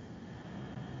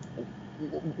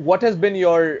 What has been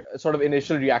your sort of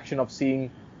initial reaction of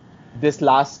seeing these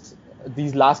last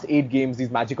 8 games, these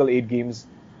magical 8 games,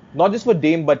 not just for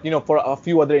Dame, but for a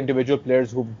few other individual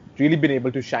players who've really been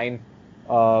able to shine,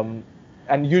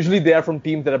 and usually they are from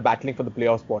teams that are battling for the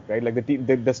playoff spot, right? Like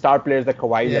the star players like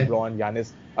Kawhi, LeBron,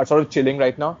 Giannis are sort of chilling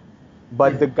right now,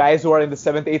 but the guys who are in the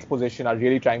 7th, 8th position are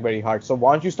really trying very hard. So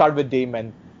why don't you start with Dame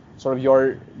and sort of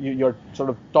your sort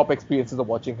of top experiences of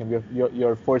watching him,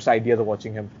 your first ideas of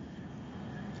watching him.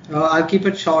 I'll keep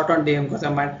it short on Dame because I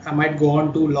might go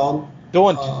on too long.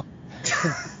 Don't.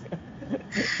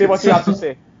 Say what you have to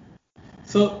say.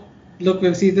 So look,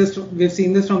 we've seen this from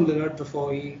Lillard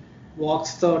before. He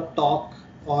walks the talk,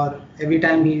 or every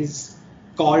time he's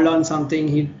called on something,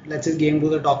 he lets his game do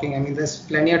the talking. I mean, there's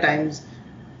plenty of times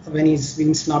when he's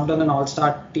been snubbed on an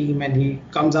all-star team and he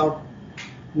comes out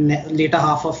later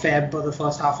half of Feb or the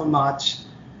first half of March,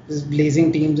 just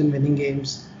blazing teams and winning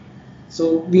games.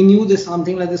 So we knew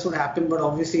something like this would happen, but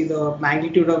obviously the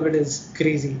magnitude of it is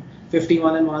crazy.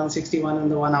 51-1, 61 and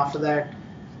the one after that.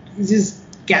 He's just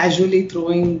casually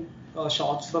throwing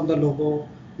shots from the logo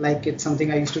like it's something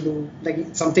I used to do, like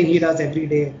it's something he does every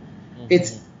day.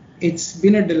 Mm-hmm. It's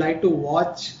been a delight to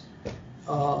watch.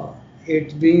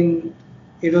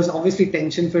 It was obviously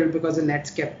tension filled because the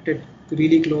Nets kept it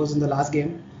really close in the last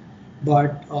game.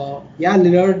 But yeah,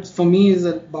 Lillard for me is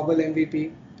a bubble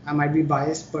MVP. I might be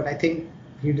biased, but I think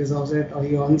he deserves it or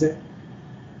he earns it.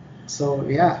 So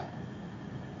yeah.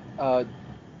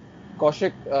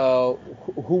 Kaushik,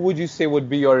 who would you say would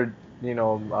be your,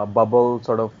 bubble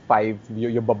sort of five,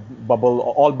 your bubble,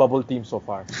 all bubble team so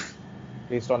far?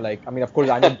 Based on like, I mean, of course,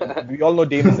 I know we all know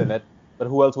Dame is in it, but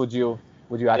who else would you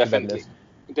add to that list?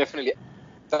 Definitely.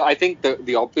 So I think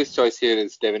the obvious choice here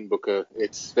is Devin Booker.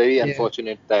 It's very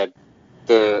unfortunate that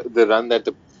the run that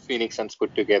the Phoenix Suns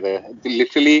put together,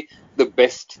 literally the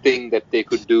best thing that they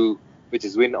could do, which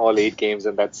is win all 8 games,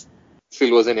 and that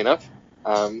still wasn't enough.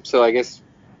 So I guess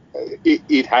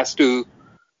it has to.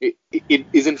 It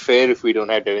isn't fair if we don't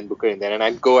have Devin Booker in there, and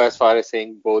I'd go as far as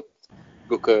saying both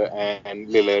Booker and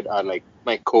Lillard are like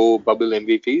my co-bubble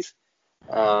MVPs.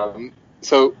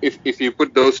 So if you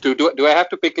put those two, do I have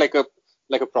to pick like a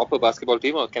proper basketball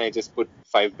team, or can I just put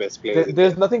 5 best players?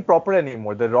 There's nothing proper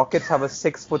anymore. The Rockets have a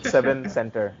 6'7"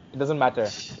 center. It doesn't matter.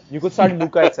 You could start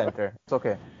Luka at center. It's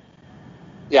okay.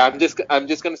 Yeah, I'm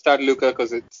just gonna start Luka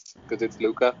because it's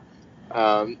Luka,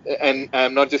 and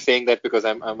I'm not just saying that because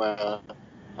I'm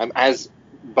as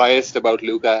biased about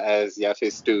Luka as Yash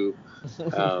is to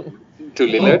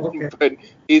Lillard, okay. But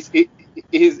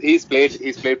he's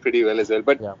played pretty well as well.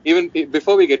 But even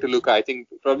before we get to Luka, I think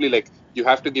probably like you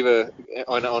have to give an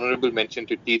honorable mention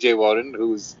to TJ Warren,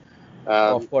 who's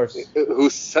of course who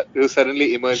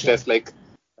suddenly emerged as like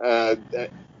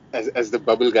as the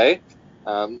bubble guy.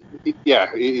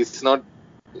 It's not.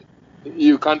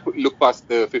 You can't look past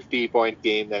the 50-point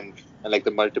game and like the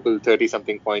multiple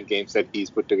 30-something point games that he's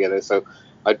put together. So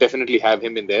I definitely have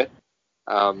him in there.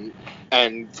 And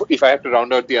if I have to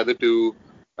round out the other two,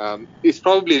 it's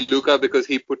probably Luka because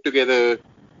he put together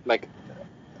like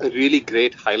a really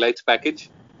great highlights package.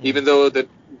 Even though the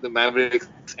Mavericks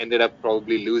ended up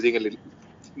probably losing a little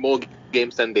more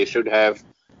games than they should have,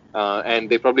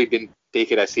 and they probably didn't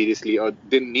take it as seriously or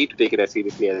didn't need to take it as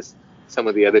seriously as some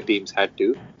of the other teams had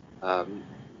to.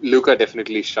 Luka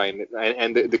definitely shined,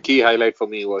 and the key highlight for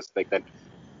me was like that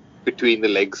between the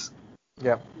legs,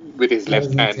 with his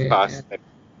left hand pass.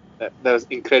 That was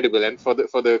incredible, and for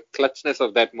the clutchness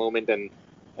of that moment and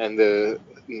the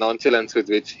nonchalance with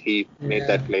which he made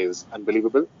that play was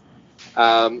unbelievable.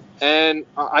 And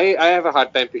I have a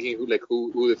hard time picking who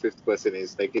the fifth person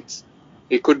is. Like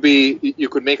it could be, you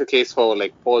could make a case for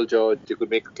like Paul George, you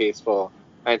could make a case for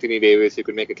Anthony Davis, you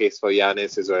could make a case for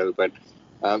Giannis as well, but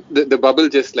the bubble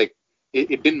just like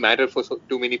it didn't matter for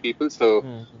too many people, so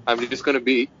I'm just going to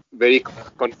be very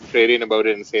contrarian about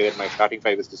it and say that my starting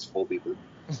 5 is just 4 people.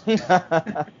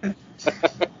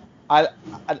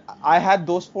 I had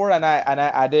those 4 and I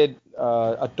added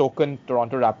a token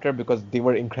Toronto Raptor because they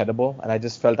were incredible and I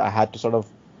just felt I had to sort of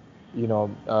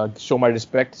show my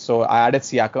respect, so I added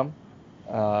Siakam,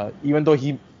 even though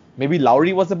maybe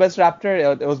Lowry was the best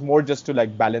Raptor. It was more just to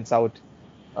like balance out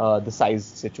the size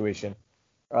situation.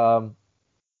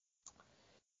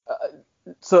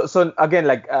 So again,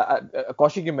 like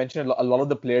Kaushik, you mentioned a lot of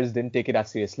the players didn't take it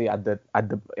as seriously at the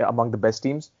among the best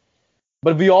teams,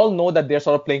 but we all know that they're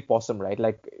sort of playing possum, right?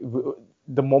 Like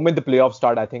the moment the playoffs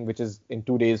start, I think, which is in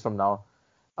 2 days from now,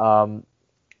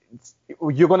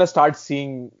 you're gonna start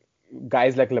seeing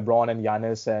guys like LeBron and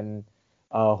Giannis and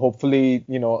hopefully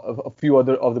a few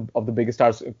other of the biggest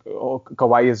stars,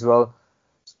 Kawhi as well,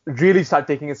 really start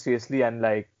taking it seriously and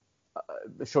like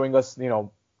showing us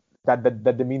that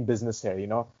they mean business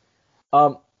here.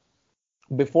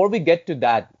 Before we get to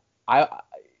that, I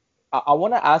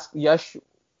want to ask Yash,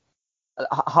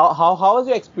 how has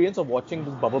your experience of watching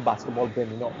this bubble basketball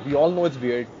been? We all know it's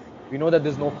weird. We know that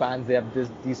there's no fans. They have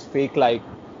these fake like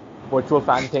virtual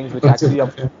fan things, which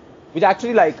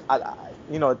actually like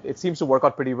it seems to work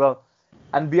out pretty well.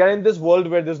 And we are in this world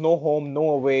where there's no home,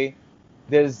 no away.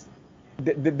 There's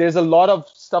a lot of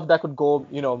stuff that could go.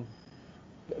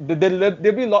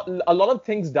 There'll be a lot of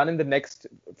things done in the next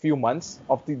few months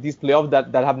of these playoffs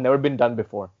that have never been done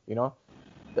before.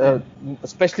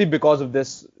 Especially because of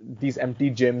these empty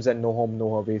gyms and no home,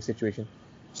 no away situation.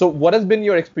 So what has been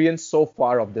your experience so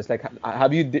far of this? Like,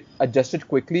 have you adjusted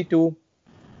quickly to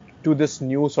this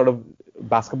new sort of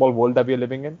basketball world that we are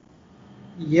living in?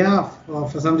 Yeah,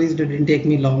 for some reason it didn't take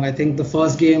me long. I think the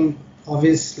first game,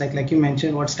 obvious, like you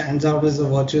mentioned, what stands out is the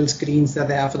virtual screens that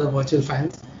they have for the virtual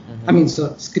fans. I mean,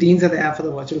 so screens that they have for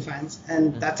the virtual fans,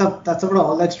 and that's about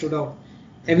all that stood out.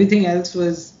 Everything else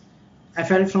was, I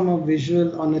felt from a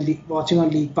visual watching on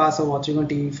League Pass or watching on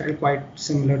TV felt quite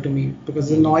similar to me because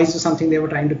the noise was something they were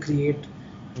trying to create.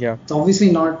 Yeah. It's obviously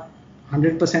not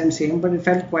 100% same, but it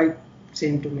felt quite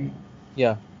same to me.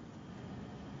 Yeah.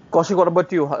 Kaushik, what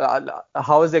about you?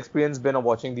 How has the experience been of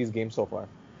watching these games so far?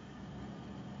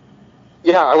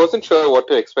 Yeah, I wasn't sure what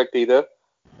to expect either.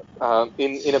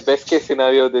 In a best case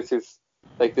scenario, this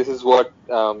is what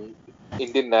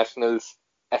Indian nationals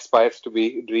aspires to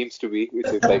be, dreams to be, which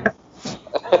is like.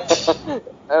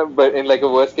 But in like a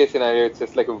worst case scenario, it's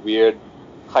just like a weird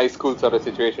high school sort of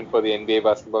situation for the NBA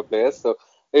basketball players. So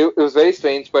it was very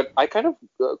strange, but I kind of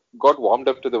got warmed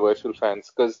up to the virtual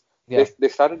fans because Yeah. they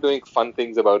started doing fun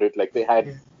things about it. Like they had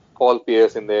Yeah. Paul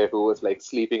Pierce in there who was like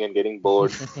sleeping and getting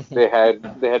bored. They had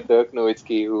Dirk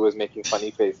Nowitzki who was making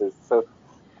funny faces. So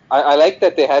I like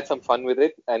that they had some fun with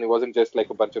it, and it wasn't just like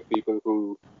a bunch of people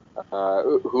who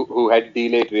had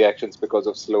delayed reactions because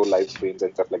of slow live streams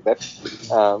and stuff like that.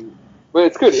 But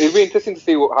it's good. It'll be interesting to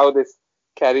see how this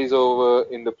carries over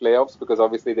in the playoffs because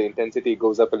obviously the intensity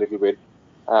goes up a little bit.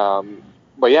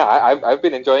 But yeah, I've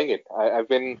been enjoying it. I've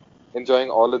been enjoying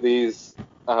all of these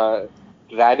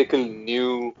radical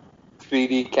new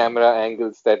 3D camera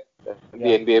angles that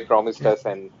the NBA promised us,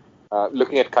 and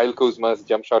looking at Kyle Kuzma's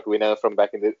jump shot winner from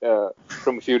back in the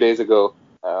from a few days ago,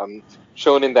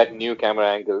 shown in that new camera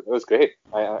angle, it was great.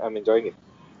 I'm enjoying it.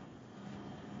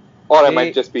 Or I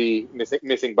might just be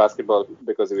missing basketball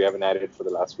because we haven't had it for the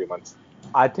last few months.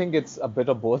 I think it's a bit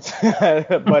of both,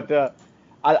 but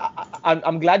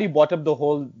I'm glad you brought up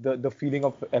the feeling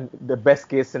of and the best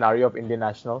case scenario of Indian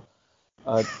national.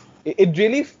 It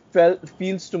really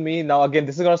feels to me now. Again,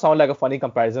 this is gonna sound like a funny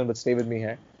comparison, but stay with me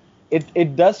here.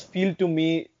 It does feel to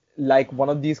me like one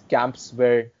of these camps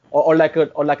where, or like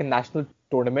a national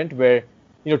tournament where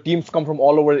teams come from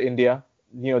all over India.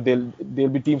 They'll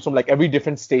be teams from like every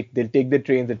different state. They'll take their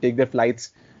trains, they'll take their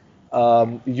flights.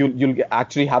 You'll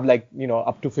actually have like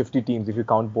up to 50 teams if you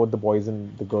count both the boys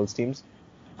and the girls teams,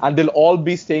 and they'll all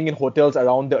be staying in hotels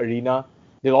around the arena.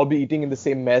 They'll all be eating in the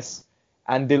same mess,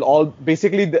 and they'll all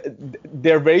basically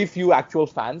there are very few actual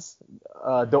fans.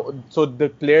 So the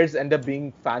players end up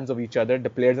being fans of each other. The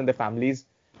players and their families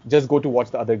just go to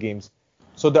watch the other games.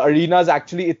 So the arenas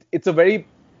actually it's a very.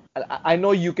 I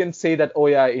know you can say that, oh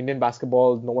yeah, Indian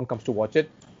basketball, no one comes to watch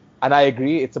it, and I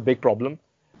agree, it's a big problem.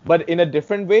 But in a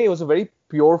different way, it was a very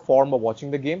pure form of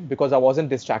watching the game because I wasn't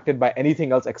distracted by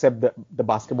anything else except the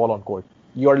basketball on court.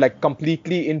 You're like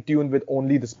completely in tune with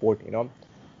only the sport.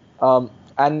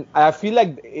 And I feel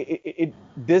like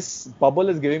this bubble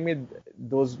is giving me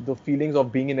the feelings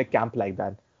of being in a camp like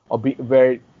that,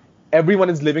 where everyone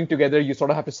is living together. You sort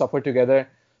of have to suffer together.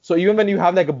 So even when you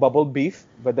have like a bubble beef,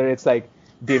 whether it's like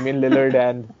Damian Lillard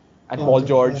and Paul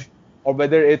George, or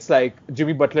whether it's like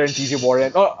Jimmy Butler and TJ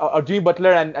Warren, or Jimmy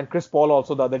Butler and Chris Paul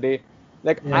also the other day.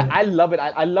 Like, I love it.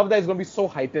 I love that it's going to be so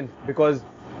heightened because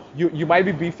you might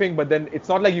be beefing, but then it's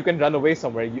not like you can run away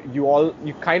somewhere.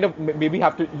 You kind of maybe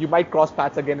have to, you might cross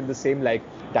paths again in the same like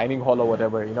dining hall or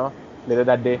whatever, later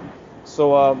that day.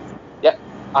 So, yeah,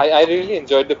 I really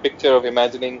enjoyed the picture of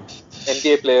imagining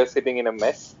NBA players sitting in a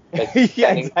mess. Like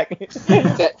exactly.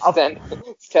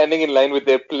 Standing in line with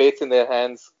their plates in their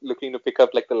hands, looking to pick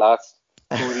up like the last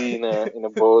puri in a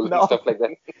bowl and stuff like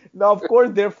that. Now, of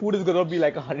course, their food is gonna be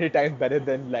like 100 times better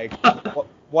than like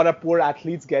what a poor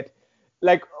athletes get.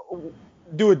 Like,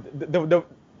 dude, the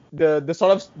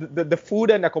sort of the food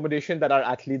and accommodation that our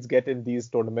athletes get in these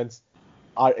tournaments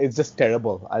it's just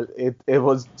terrible. It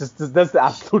was just that's the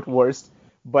absolute worst.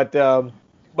 But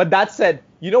that said,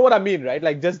 you know what I mean, right?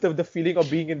 Like just the feeling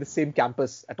of being in the same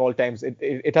campus at all times.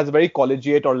 It has a very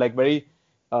collegiate or like very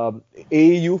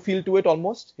AAU feel to it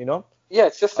almost, Yeah,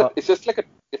 it's just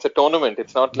it's a tournament.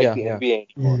 It's not like the NBA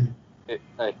anymore. Yeah.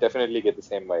 I definitely get the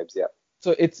same vibes. Yeah.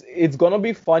 So it's gonna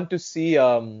be fun to see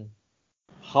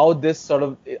how this sort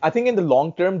of. I think in the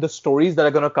long term, the stories that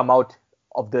are gonna come out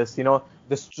of this,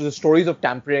 the stories of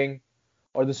tampering,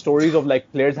 or the stories of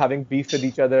like players having beef with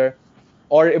each other.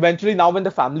 Or eventually now when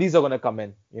the families are going to come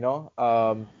in,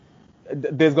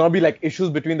 there's going to be like issues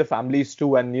between the families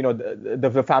too. And,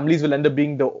 the families will end up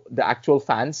being the actual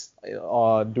fans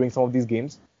doing some of these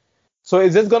games. So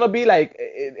it's just going to be like,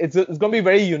 it's going to be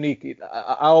very unique.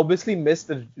 I obviously miss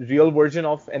the real version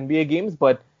of NBA games,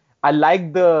 but I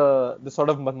like the sort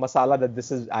of masala that this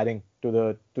is adding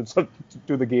to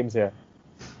the games here.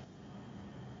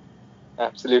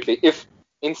 Absolutely. If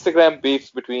Instagram beefs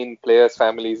between players'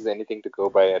 families is anything to go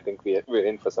by, I think we're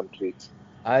in for some treats.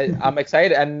 I'm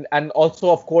excited, and also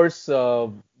of course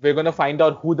we're gonna find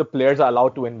out who the players are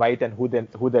allowed to invite and who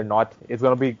they're not. It's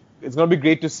gonna be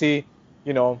great to see,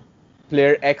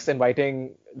 player X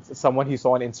inviting someone he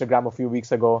saw on Instagram a few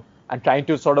weeks ago and trying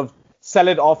to sort of sell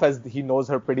it off as he knows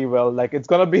her pretty well. Like there's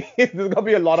gonna be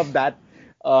a lot of that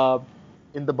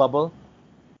in the bubble.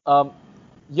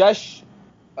 Yash.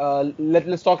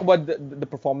 Let's talk about the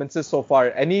performances so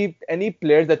far. Any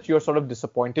players that you're sort of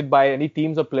disappointed by? Any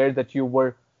teams or players that you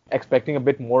were expecting a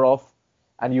bit more of?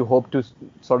 and you hope to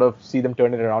sort of see them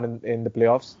turn it around in the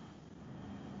playoffs?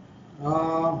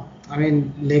 I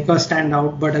mean, Lakers stand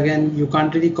out, but again, you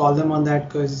can't really call them on that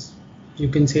because you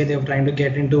can say they were trying to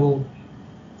get into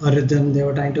a rhythm. They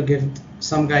were trying to give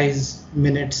some guys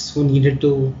minutes who needed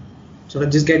to sort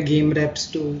of just get game reps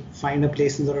to find a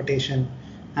place in the rotation.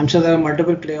 I'm sure there were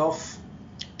multiple playoff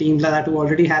teams like that who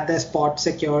already had their spot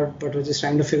secured, but were just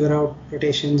trying to figure out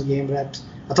rotations, game reps.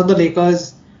 I thought the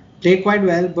Lakers played quite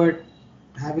well, but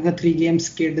having a 3-game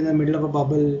skid in the middle of a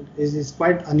bubble is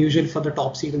quite unusual for the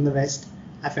top seed in the West,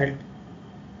 I felt.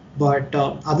 But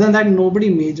other than that, nobody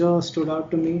major stood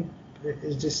out to me.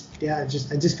 It's just, I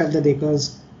just felt the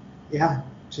Lakers,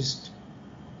 just.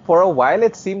 For a while,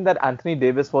 it seemed that Anthony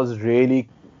Davis was really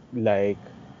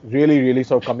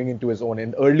sort of coming into his own.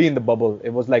 And early in the bubble,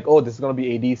 it was like, oh, this is going to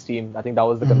be AD's team. I think that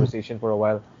was the conversation for a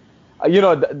while.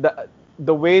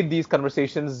 The way these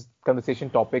conversation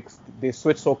topics, they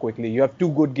switch so quickly. You have 2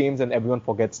 good games and everyone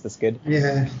forgets the skid.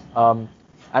 Yeah.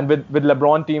 And with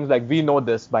LeBron teams, like, we know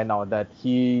this by now, that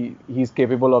he's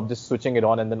capable of just switching it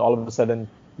on, and then all of a sudden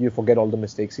you forget all the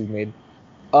mistakes he made.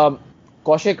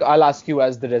 Kaushik, I'll ask you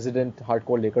as the resident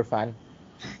hardcore Laker fan,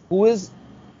 who's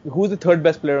the third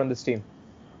best player on this team?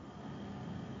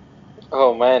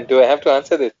 Oh man, do I have to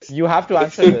answer this? You have to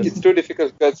answer this. It's too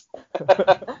difficult because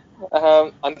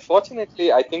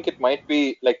unfortunately, I think it might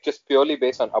be like just purely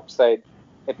based on upside.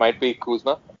 It might be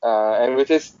Kuzma, and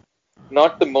which is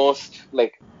not the most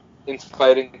like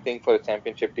inspiring thing for a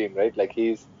championship team, right? Like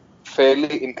he's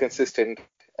fairly inconsistent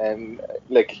and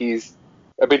like he's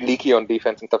a bit leaky on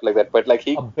defense and stuff like that. But like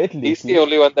he's the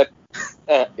only one that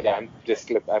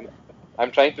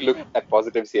I'm trying to look at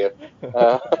positives here.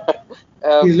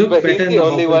 He looked but better he's the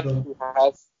only one who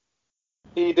has.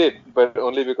 He did, but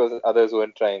only because others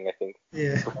weren't trying, I think.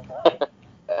 Yeah.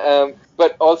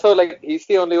 But also, like, he's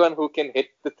the only one who can hit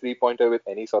the 3-pointer with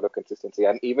any sort of consistency,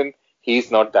 and even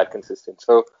he's not that consistent.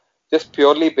 So, just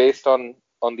purely based on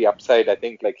the upside, I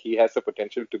think like he has the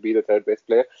potential to be the third best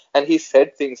player, and he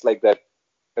said things like that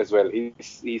as well.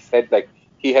 He said like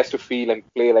he has to feel and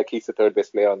play like he's the third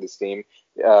best player on this team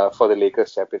for the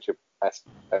Lakers championship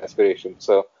aspiration.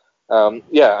 So,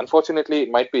 unfortunately,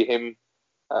 it might be him.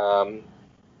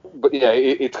 But yeah,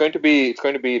 it's going to be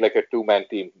like a 2-man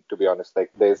team, to be honest.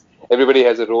 Like everybody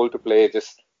has a role to play.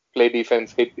 Just play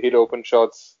defense, hit open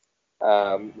shots,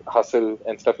 hustle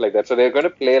and stuff like that. So they're going to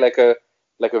play like a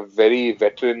very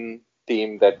veteran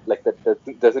team that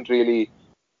doesn't really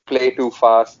play too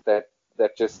fast. That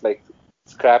just like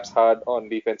scraps hard on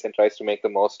defense and tries to make the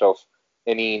most of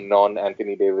any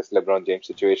non-Anthony Davis, LeBron James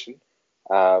situation,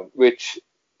 which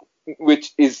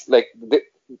is like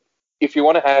if you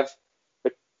want to have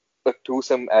a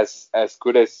twosome as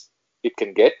good as it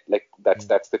can get, like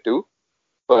that's the 2.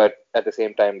 But at the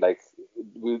same time, like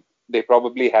they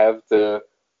probably have the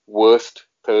worst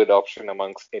third option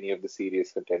amongst any of the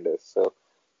serious contenders. So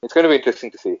it's going to be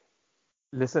interesting to see.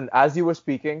 Listen, as you were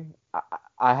speaking,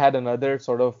 I had another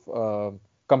sort of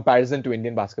comparison to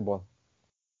Indian basketball.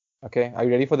 Okay, are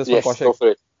you ready for this one, Kaushik? Go for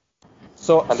it.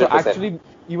 So actually,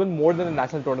 even more than a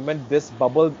national tournament, this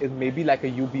bubble is maybe like a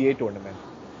UBA tournament.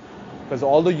 Because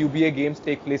all the UBA games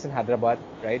take place in Hyderabad,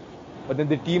 right? But then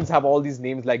the teams have all these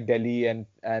names like Delhi and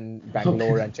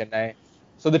Bangalore and Chennai.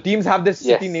 So the teams have their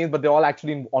city names, but they're all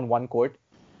actually on one court.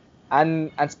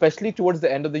 And especially towards the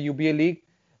end of the UBA league,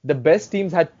 the best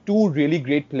teams had 2 really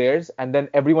great players, and then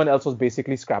everyone else was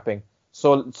basically scrapping.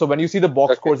 So when you see the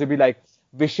box scores, it'd be like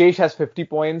Vishesh has 50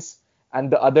 points, and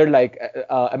the other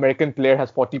American player has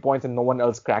 40 points, and no one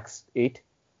else cracks 8.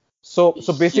 So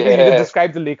basically, you just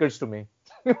describe the Lakers to me.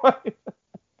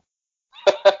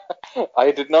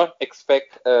 I did not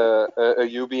expect a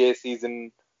UBA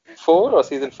season 4 or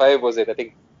season 5 was it? I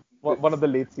think one of the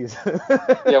late seasons.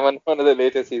 one of the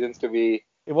later seasons to be.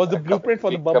 It was the blueprint for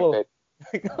the bubble.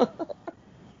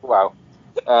 Wow.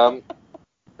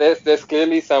 There's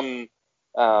clearly some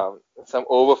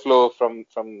overflow from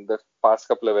the past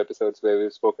couple of episodes where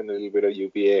we've spoken a little bit of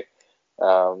UBA.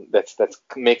 That's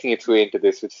making its way into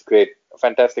this, which is great,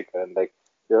 fantastic, and like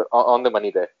you're on the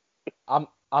money there. I'm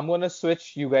gonna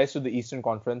switch you guys to the Eastern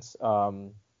Conference.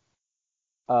 The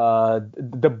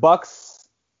Bucks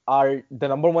are the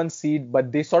number 1 seed,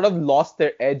 but they sort of lost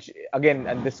their edge again,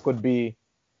 and this could be,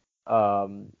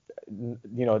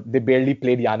 they barely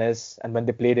played Giannis, and when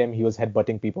they played him, he was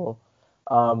headbutting people.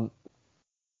 So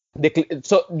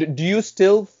do you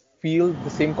still feel the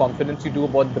same confidence you do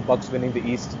about the Bucks winning the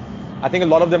East? I think a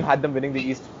lot of them had them winning the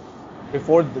East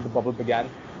before the bubble began.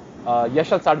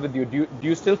 Yash, I'll start with you. Do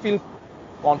you still feel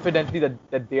confidently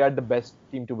that they are the best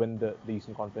team to win the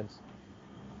Eastern Conference?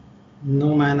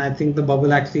 No, man. I think the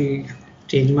bubble actually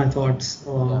changed my thoughts.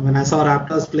 When I saw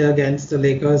Raptors play against the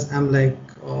Lakers, I'm like,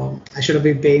 I should have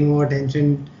been paying more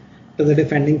attention to the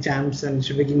defending champs and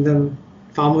should be giving them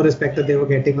far more respect that they were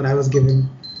getting or I was giving.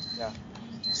 Yeah.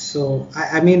 So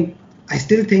I mean, I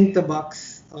still think the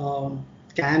Bucks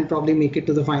can probably make it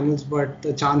to the finals, but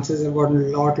the chances have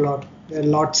gotten a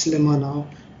lot slimmer now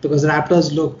because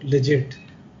Raptors look legit,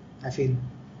 I feel.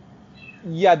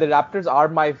 Yeah, the Raptors are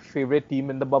my favorite team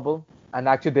in the bubble, and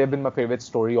actually they've been my favorite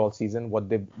story all season. What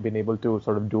they've been able to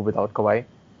sort of do without Kawhi.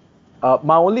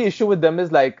 My only issue with them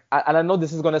is like, and I know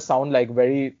this is gonna sound like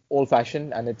very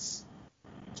old-fashioned, and it's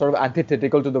sort of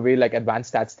antithetical to the way like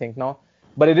advanced stats think now.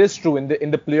 But it is true in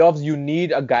the playoffs you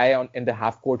need a guy in the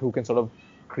half court who can sort of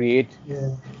create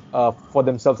for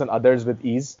themselves and others with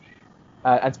ease,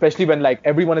 and especially when like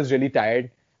everyone is really tired.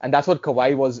 And that's what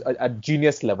Kawhi was a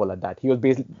genius level at that. He was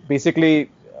basically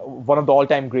one of the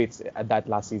all-time greats at that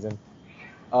last season.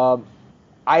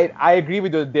 I agree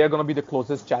with you. They're going to be the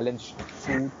closest challenge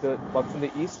to the Bucks in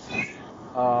the East.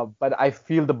 But I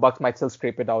feel the Bucks might still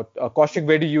scrape it out. Kaushik,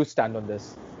 where do you stand on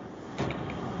this?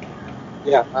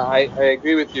 Yeah, I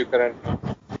agree with you, Karan.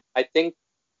 I think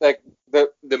like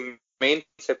the main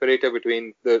separator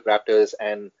between the Raptors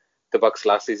and the Bucks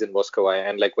last season was Kawhi.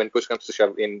 And like when push comes to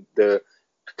shove in the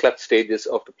clutch stages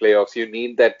of the playoffs, you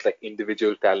need that like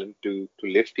individual talent to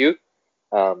lift you.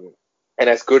 And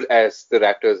as good as the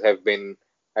Raptors have been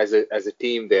as a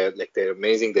team, they're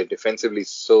amazing. They're defensively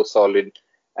so solid,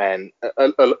 and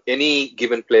any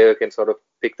given player can sort of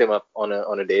pick them up on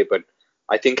a day. But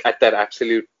I think at that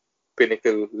absolute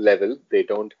pinnacle level, they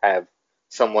don't have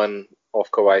someone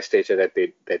of Kawhi's stature that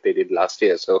they did last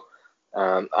year. So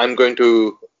I'm going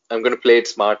to play it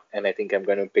smart, and I think I'm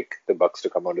going to pick the Bucks to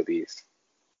come out of the East.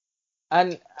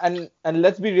 And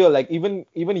let's be real, like even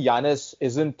Giannis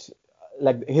isn't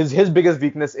like his biggest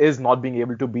weakness is not being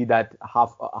able to be that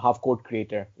half court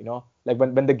creator, you know? Like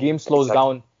when the game slows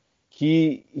down,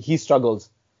 he struggles.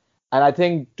 And I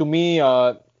think to me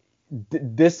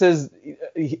this is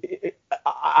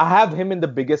I have him in the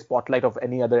biggest spotlight of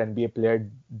any other NBA player.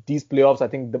 These playoffs, I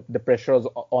think the pressure is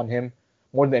on him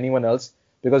more than anyone else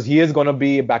because he is going to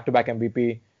be a back-to-back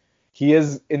MVP. He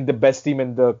is in the best team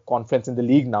in the conference in the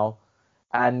league now.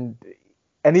 And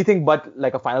anything but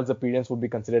like a finals appearance would be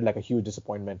considered like a huge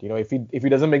disappointment. You know, if he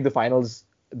doesn't make the finals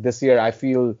this year, I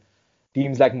feel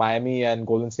teams like Miami and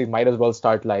Golden State might as well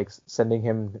start like sending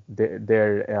him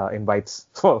their invites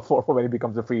for when he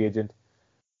becomes a free agent.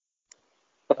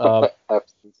 Any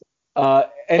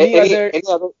other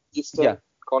Eastern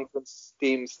Conference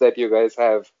teams that you guys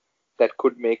have that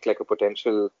could make like a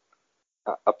potential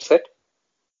upset?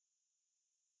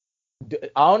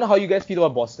 I don't know how you guys feel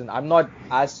about Boston. I'm not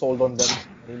as sold on them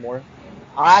anymore.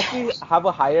 I actually have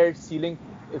a higher ceiling.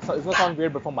 It's going to sound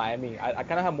weird, but for Miami, I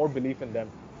kind of have more belief in them.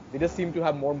 They just seem to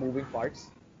have more moving parts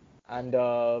and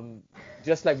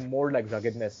just like more like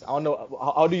ruggedness. I don't know.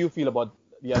 How do you feel about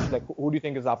like who do you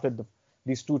think is after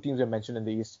these two teams you mentioned in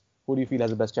the East? Who do you feel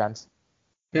has the best chance?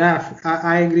 Yeah,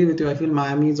 I agree with you. I feel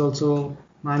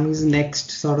Miami's next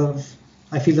sort of.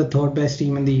 I feel the third best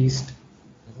team in the East.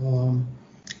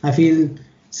 I feel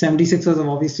 76ers have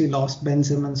obviously lost Ben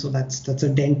Simmons, so that's a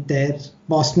dent there.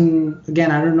 Boston, again,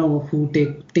 I don't know who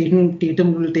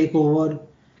Tatum will take over.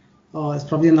 It's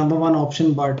probably the number one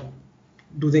option, but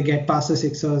do they get past the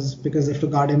Sixers because they have to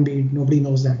guard Embiid? Nobody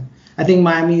knows that. I think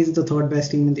Miami is the third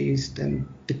best team in the East,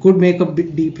 and they could make a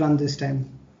big deep run this time.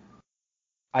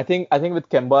 I think with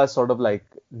Kemba's sort of like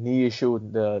knee issue,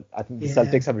 I think the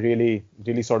Celtics have really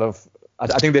sort of.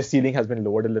 I think their ceiling has been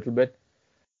lowered a little bit.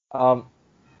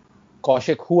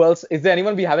 Kaushik, who else? Is there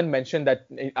anyone we haven't mentioned that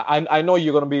I know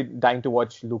you're going to be dying to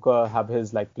watch Luka have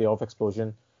his like playoff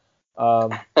explosion.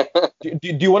 Do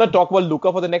you want to talk about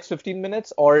Luka for the next 15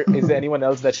 minutes, or is there anyone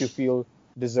else that you feel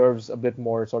deserves a bit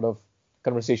more sort of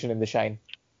conversation in the shine?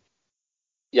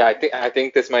 Yeah, I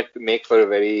think this might make for a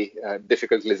very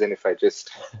difficult listen if I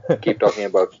just keep talking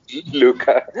about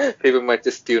Luka. People might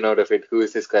just tune out of it. Who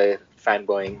is this guy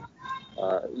fanboying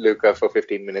Luka for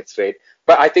 15 minutes straight?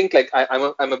 But I think like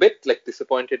I'm a bit like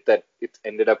disappointed that it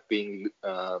ended up being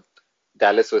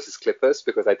Dallas versus Clippers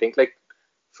because I think like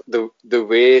the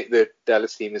way the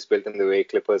Dallas team is built and the way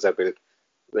Clippers are built,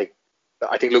 like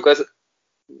I think Luka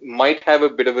might have a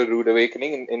bit of a rude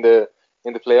awakening in the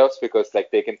playoffs because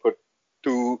like they can put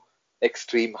two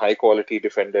extreme high quality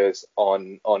defenders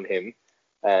on him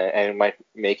and it might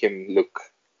make him look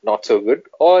not so good,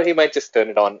 or he might just turn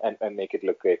it on and make it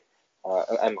look great.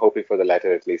 I'm hoping for the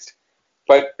latter at least.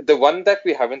 But the one that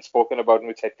we haven't spoken about,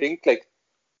 which I think like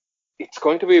it's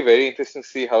going to be very interesting to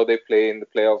see how they play in the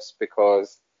playoffs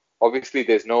because obviously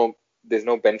there's no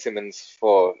Ben Simmons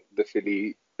for the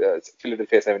Philly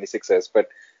Philadelphia 76ers, but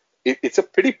it's a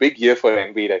pretty big year for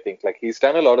Embiid, I think. Like, he's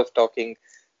done a lot of talking.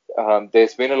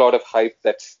 There's been a lot of hype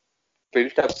that's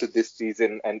built up to this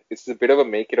season, and it's a bit of a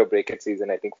make it or break it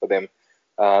season, I think, for them.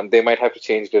 They might have to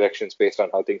change directions based on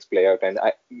how things play out, and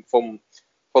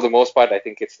for the most part, I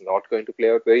think it's not going to play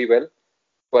out very well.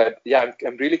 But yeah,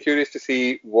 I'm really curious to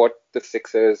see what the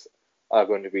Sixers are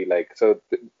going to be like. So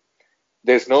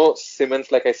there's no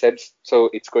Simmons, like I said, so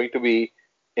it's going to be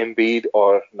Embiid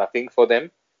or nothing for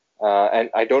them. And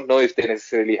I don't know if they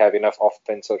necessarily have enough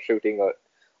offense or shooting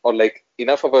or like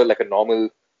enough of a normal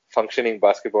functioning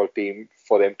basketball team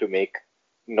for them to make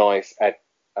noise at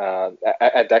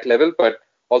that level. But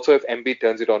also, if Embiid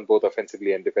turns it on both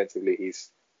offensively and defensively, he's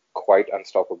quite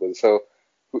unstoppable. So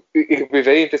it'll be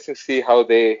very interesting to see how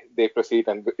they proceed,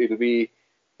 and it'll be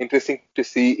interesting to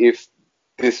see if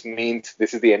this means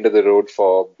this is the end of the road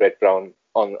for Brett Brown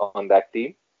on that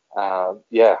team.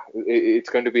 It's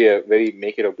going to be a very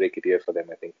make it or break it year for them,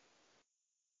 I think.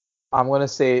 I'm gonna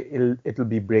say it'll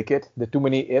be break it. There are too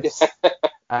many ifs,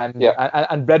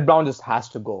 and Brett Brown just has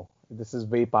to go. This is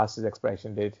way past his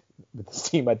expiration date with this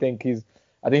team. I think he's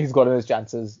gotten his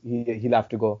chances. He'll have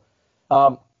to go.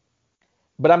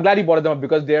 But I'm glad he brought them up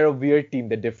because they're a weird team.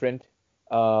 They're different.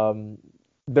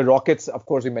 The Rockets, of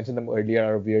course, we mentioned them earlier,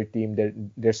 are a weird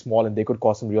team. They're small and they could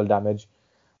cause some real damage.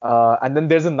 And then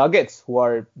there's the Nuggets, who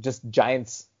are just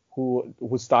giants who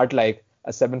start like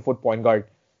a 7-foot point guard,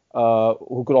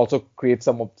 who could also create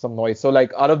some noise. So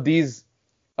like out of these,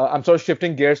 I'm sort of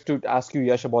shifting gears to ask you,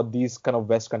 Yash, about these kind of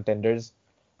West contenders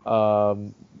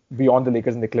beyond the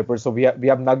Lakers and the Clippers. So we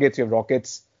have Nuggets, we have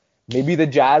Rockets, maybe the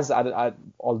Jazz.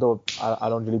 Although I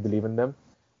don't really believe in them.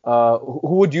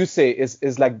 Who would you say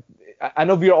is like? I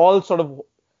know we're all sort of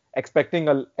expecting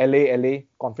a LA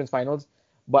conference finals,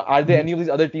 but are there any of these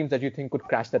other teams that you think could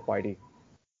crash that party?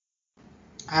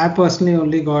 I personally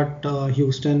only got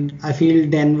Houston. I feel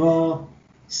Denver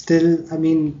still, I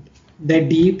mean, they're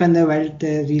deep and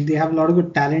they have a lot of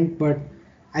good talent, but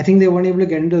I think they weren't able to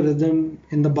get into rhythm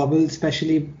in the bubble,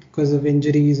 especially because of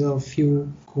injuries or a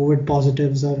few COVID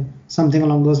positives or something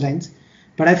along those lines.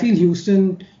 But I feel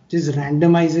Houston just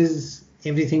randomizes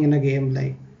everything in a game.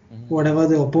 Like whatever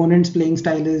the opponent's playing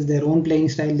style is, their own playing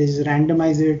style, they just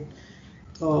randomize it.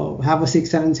 Have a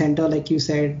 6'7" center, like you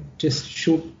said, just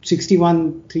shoot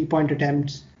 61 3-point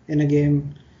attempts in a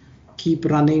game, keep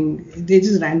running. They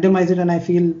just randomize it, and I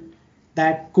feel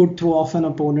that could throw off an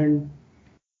opponent.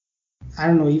 I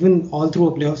don't know, even all through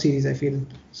a playoff series, I feel.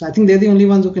 So I think they're the only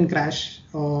ones who can crash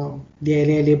the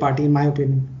LA party, in my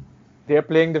opinion. They're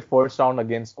playing the first round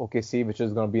against OKC, which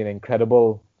is going to be an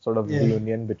incredible sort of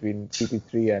reunion between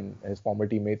CP3 and his former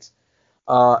teammates.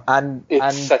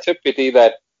 It's such a pity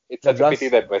that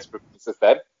Westbrook misses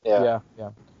that. Yeah.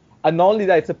 And not only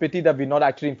that, it's a pity that we're not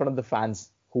actually in front of the fans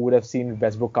who would have seen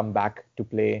Westbrook come back to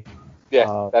play.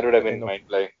 Yeah, that would have been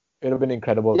mind-blowing. It would have been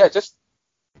incredible. Yeah, just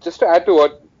to add to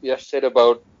what Yash said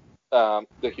about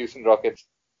the Houston Rockets,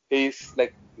 he's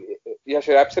like, Yash,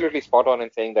 you're absolutely spot on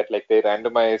in saying that like they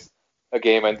randomize a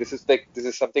game, and this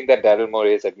is something that Daryl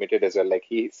Morey has admitted as well. Like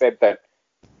he said that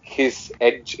his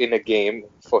edge in a game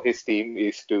for his team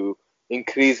is to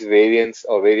increase variance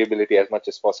or variability as much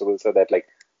as possible, so that like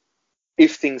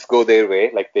if things go their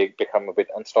way, like they become a bit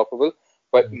unstoppable.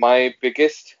 But my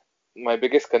biggest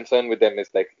concern with them is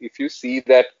like if you see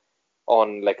that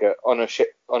on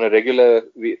a regular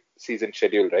season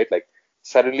schedule, right? Like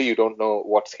suddenly you don't know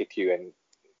what's hit you,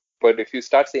 but if you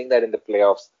start seeing that in the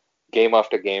playoffs, game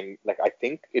after game, like I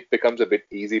think it becomes a bit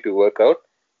easy to work out,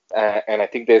 and I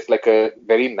think there's like a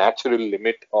very natural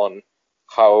limit on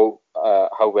how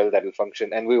well that will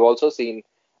function. And we've also seen,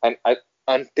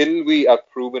 until we are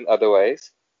proven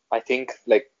otherwise, I think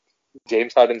like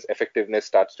James Harden's effectiveness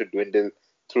starts to dwindle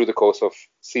through the course of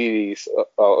series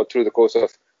or through the course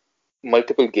of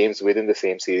multiple games within the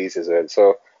same series as well.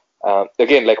 So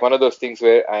again, like one of those things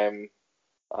where I'm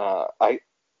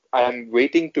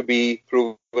waiting to be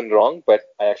proven wrong, but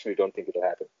I actually don't think it'll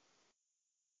happen.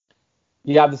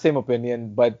 You have the same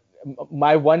opinion, but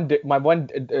my one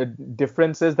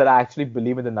difference is that I actually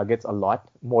believe in the Nuggets a lot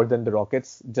more than the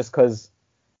Rockets, just because.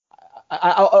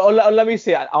 Let me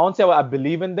say, I won't say I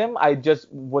believe in them. I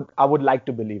would like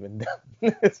to believe in them.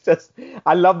 It's just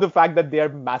I love the fact that they are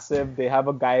massive. They have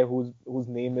a guy whose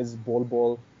name is Bol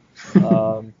Bol,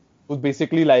 who's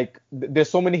basically like there's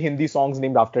so many Hindi songs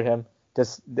named after him.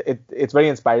 It's very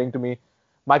inspiring to me.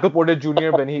 Michael Porter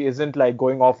Jr. when he isn't like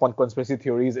going off on conspiracy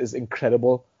theories is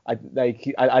incredible.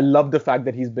 I love the fact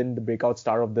that he's been the breakout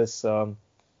star of this, or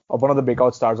one of the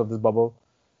breakout stars of this bubble.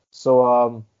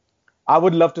 So I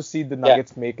would love to see the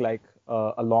Nuggets make like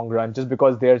a long run, just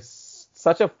because they're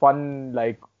such a fun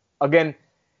like again,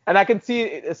 and I can see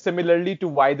it similarly to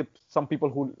why some people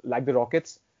who like the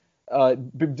Rockets,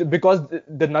 because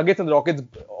the Nuggets and the Rockets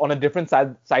on a different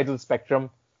sides of the spectrum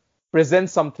present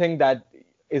something that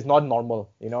is not normal.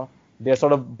 They're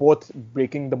sort of both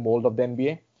breaking the mold of the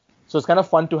NBA. So it's kind of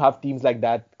fun to have teams like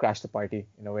that crash the party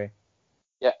in a way.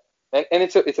 Yeah, and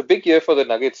it's a big year for the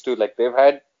Nuggets too. Like they've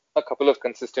had a couple of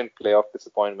consistent playoff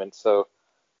disappointments, so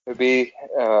maybe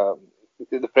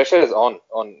the pressure is on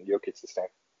Jokic this time.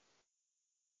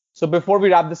 So before we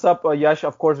wrap this up, Yash,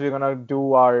 of course we're gonna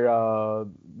do our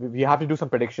we have to do some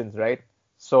predictions, right?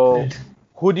 So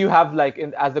who do you have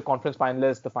as the conference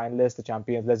finalists, the finalists, the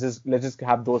champions? Let's just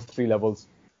have those three levels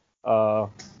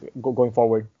going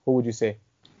forward. Who would you say?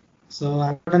 So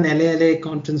I've got an LA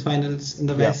conference finals in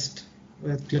the West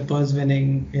with Clippers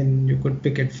winning in, you could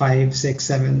pick it 5, 6,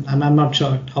 7. I'm not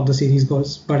sure how the series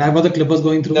goes, but I've got the Clippers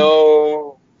going through.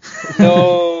 No.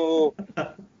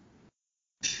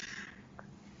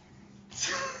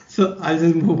 So I'll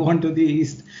just move on to the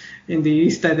East. In the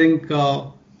East, I think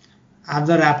I have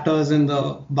the Raptors and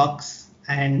the Bucks,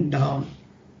 and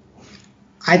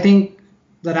I think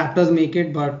the Raptors make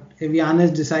it, but if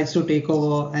Giannis decides to take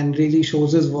over and really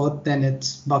shows his worth, then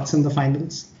it's Bucks in the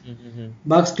finals. Mm-hmm.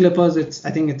 Bucks Clippers,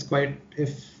 I think it's quite,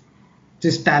 if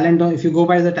you go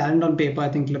by the talent on paper, I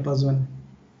think Clippers win.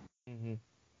 Mm-hmm.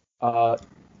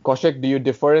 Kaushik, do you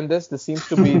differ in this? This seems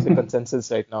to be the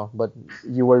consensus right now, but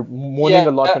you were moaning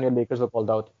a lot when your Lakers were called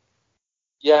out.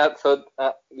 Yeah, so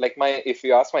if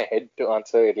you ask my head to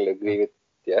answer, it'll agree with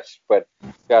yes, but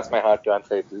if you ask my heart to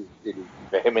answer, it'll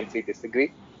vehemently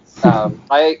disagree.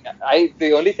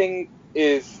 The only thing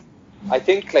is, I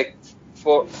think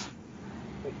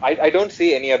I don't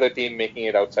see any other team making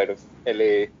it outside of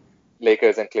LA,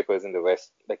 Lakers and Clippers in the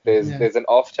West. There's an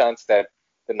off chance that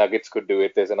the Nuggets could do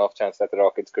it. There's an off chance that the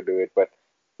Rockets could do it. But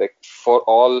for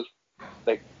all,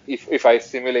 if I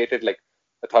simulated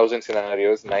 1,000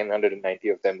 scenarios, 990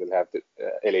 of them will have the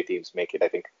LA teams make it, I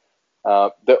think.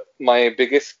 My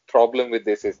biggest problem with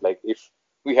this is if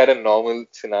we had a normal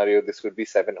scenario, this would be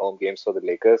 7 home games for the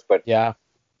Lakers. But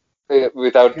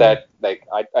without that,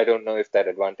 I don't know if that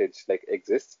advantage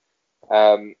exists.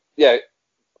 I'll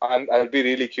be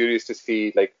really curious to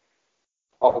see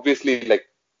obviously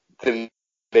the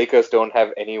Lakers don't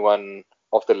have anyone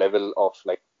of the level of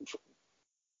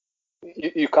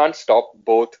you can't stop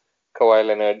both Kawhi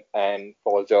Leonard and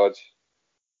Paul George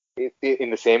in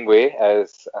the same way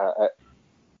as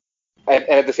and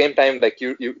at the same time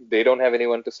they don't have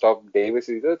anyone to stop Davis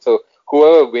either. So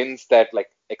whoever wins that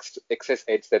excess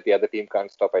edge that the other team can't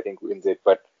stop, I think wins it.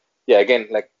 But yeah, again,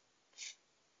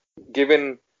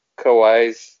 given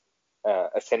Kawhi's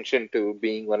ascension to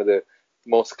being one of the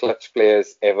most clutch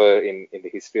players ever in the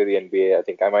history of the NBA, I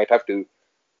think I might have to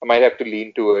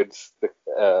lean towards the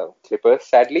Clippers,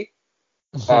 sadly.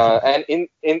 And in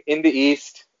the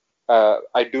East,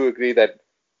 I do agree that,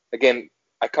 again,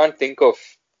 I can't think of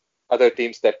other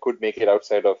teams that could make it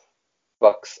outside of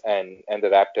Bucks and the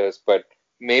Raptors, but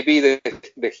maybe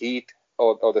the Heat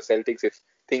or the Celtics, if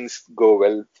things go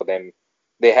well for them,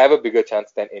 they have a bigger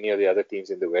chance than any of the other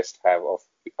teams in the West have of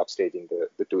upstaging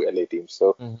the two LA teams.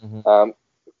 So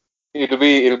it'll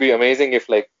be amazing if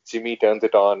Jimmy turns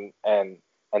it on and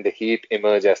the Heat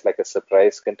emerge as a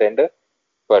surprise contender.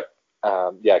 But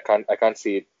I can't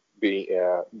see it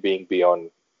being beyond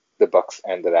the Bucks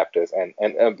and the Raptors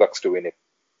and Bucks to win it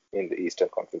in the Eastern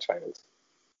Conference Finals.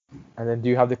 And then do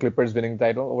you have the Clippers winning the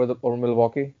title over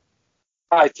Milwaukee?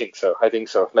 I think so.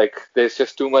 There's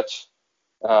just too much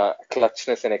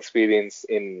clutchness and experience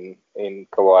in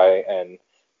Kawhi, and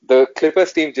the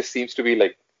Clippers team just seems to be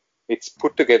it's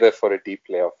put together for a deep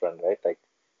playoff run, right?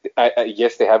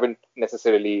 Yes, they haven't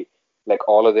necessarily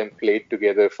all of them played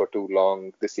together for too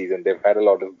long this season. They've had a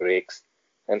lot of breaks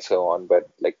and so on, but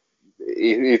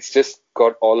it's just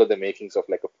got all of the makings of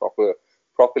a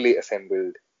properly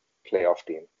assembled playoff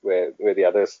team where the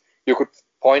others, you could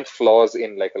point flaws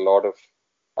in a lot of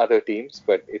other teams,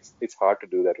 but it's hard to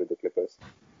do that with the Clippers.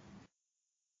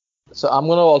 So I'm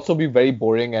gonna also be very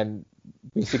boring and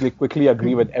basically quickly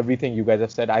agree with everything you guys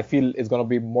have said. I feel it's gonna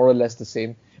be more or less the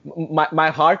same. My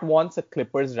heart wants a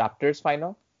Clippers Raptors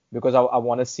final because I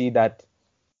want to see that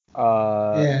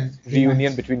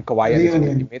reunion between Kawhi and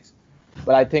his teammates.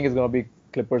 But I think it's gonna be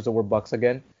Clippers over Bucks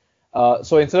again.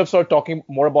 So instead of sort of talking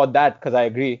more about that, because I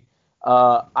agree,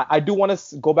 I do want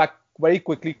to go back very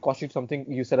quickly, Kaushik,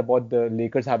 something you said about the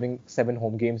Lakers having 7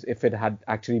 home games if it had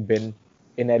actually been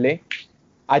in LA.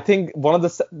 I think one of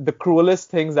the cruelest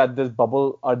things that this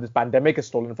bubble or this pandemic has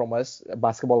stolen from us,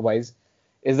 basketball-wise,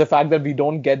 is the fact that we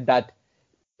don't get that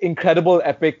incredible,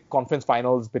 epic conference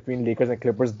finals between Lakers and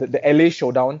Clippers. The LA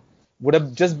showdown, would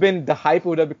have just been the hype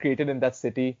would have been created in that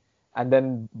city, and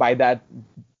then by that,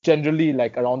 generally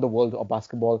like around the world of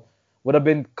basketball would have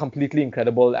been completely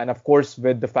incredible. And of course,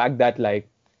 with the fact that like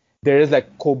there is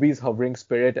like Kobe's hovering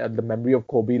spirit and the memory of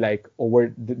Kobe like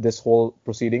over this whole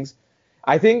proceedings,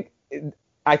 I think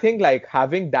like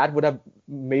having that would have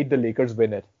made the Lakers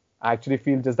win it. I actually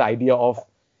feel just the idea of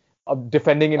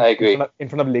defending in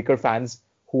front of Laker fans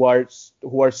who are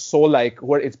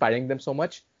inspiring them so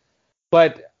much.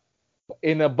 But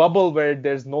in a bubble where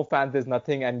there's no fans, there's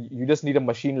nothing, and you just need a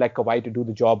machine like Kawhi to do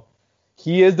the job.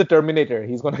 He is the Terminator.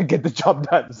 He's gonna get the job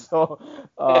done. So,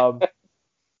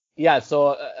 yeah.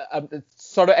 So,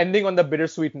 sort of ending on the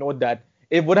bittersweet note that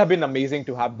it would have been amazing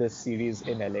to have this series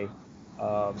in LA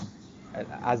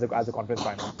as a conference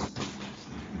final.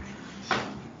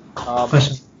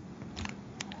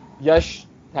 Yash,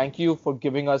 thank you for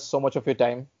giving us so much of your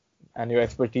time and your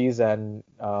expertise and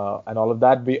all of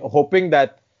that. We hoping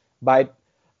that I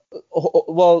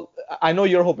know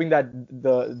you're hoping that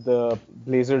the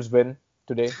Blazers win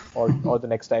today or the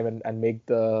next time and make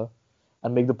the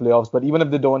playoffs. But even if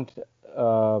they don't,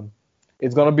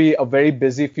 it's gonna be a very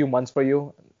busy few months for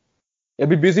you. It'll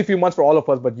be busy few months for all of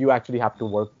us, but you actually have to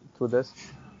work through this.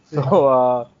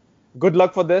 So good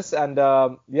luck for this, and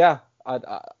yeah,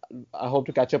 I hope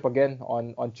to catch up again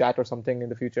on chat or something in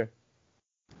the future.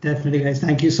 Definitely, guys.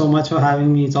 Thank you so much for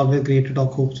having me. It's always great to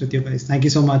talk hoops with you guys. Thank you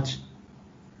so much.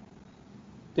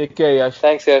 Take care, Yash.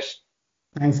 Thanks, Yash.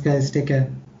 Thanks, guys. Take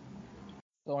care.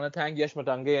 So I want to thank Yash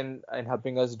Matange in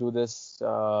helping us do this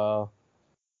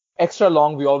extra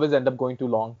long. We always end up going too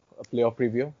long, a playoff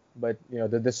preview. But you know,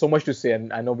 there's so much to say,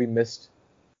 and I know we missed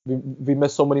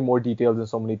so many more details and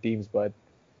so many teams. But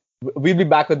we'll be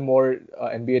back with more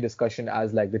NBA discussion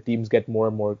as like the teams get more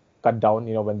and more cut down.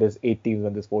 You know, when there's 8 teams,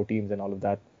 when there's 4 teams, and all of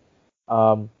that.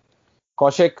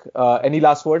 Kaushik, any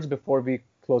last words before we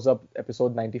close up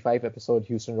episode 95, episode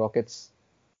Houston Rockets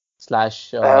 /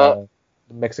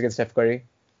 Mexican Steph Curry?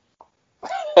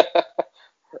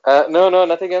 No,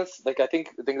 nothing else. Like I think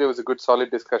there was a good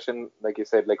solid discussion. Like you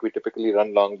said, like we typically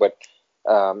run long, but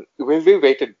we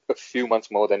waited a few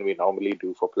months more than we normally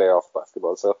do for playoff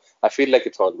basketball. So I feel like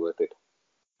it's all worth it.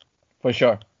 For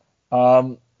sure.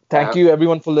 Thank you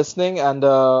everyone for listening, and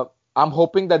I'm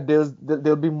hoping that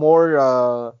there'll be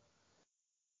more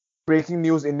breaking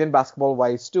news Indian basketball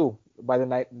wise too by the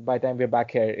time we're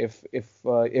back here.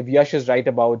 If Yash is right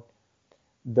about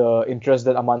the interest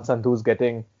that Aman Sandhu is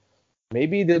getting,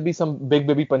 maybe there'll be some big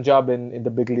baby Punjab in the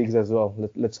big leagues as well.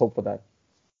 Let's hope for that.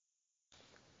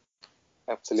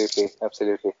 Absolutely.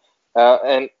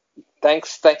 And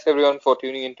thanks everyone for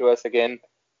tuning in to us again.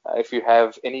 If you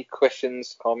have any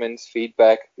questions, comments,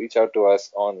 feedback, reach out to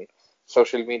us on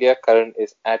social media. Karan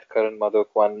is at Karan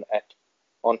Madhok1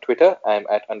 on Twitter. I'm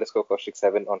at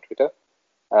 _Kaushik7 on Twitter.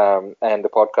 And the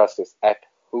podcast is at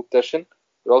Hoop Darshan.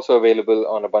 We're also available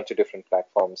on a bunch of different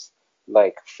platforms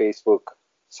like Facebook,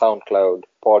 SoundCloud,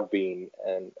 Podbean,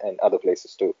 and other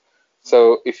places too.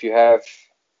 So if you have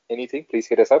anything, please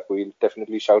hit us up. We'll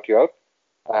definitely shout you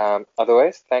out.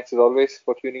 Otherwise, thanks as always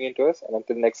for tuning in to us. And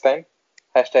until next time,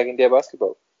 #India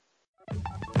Basketball.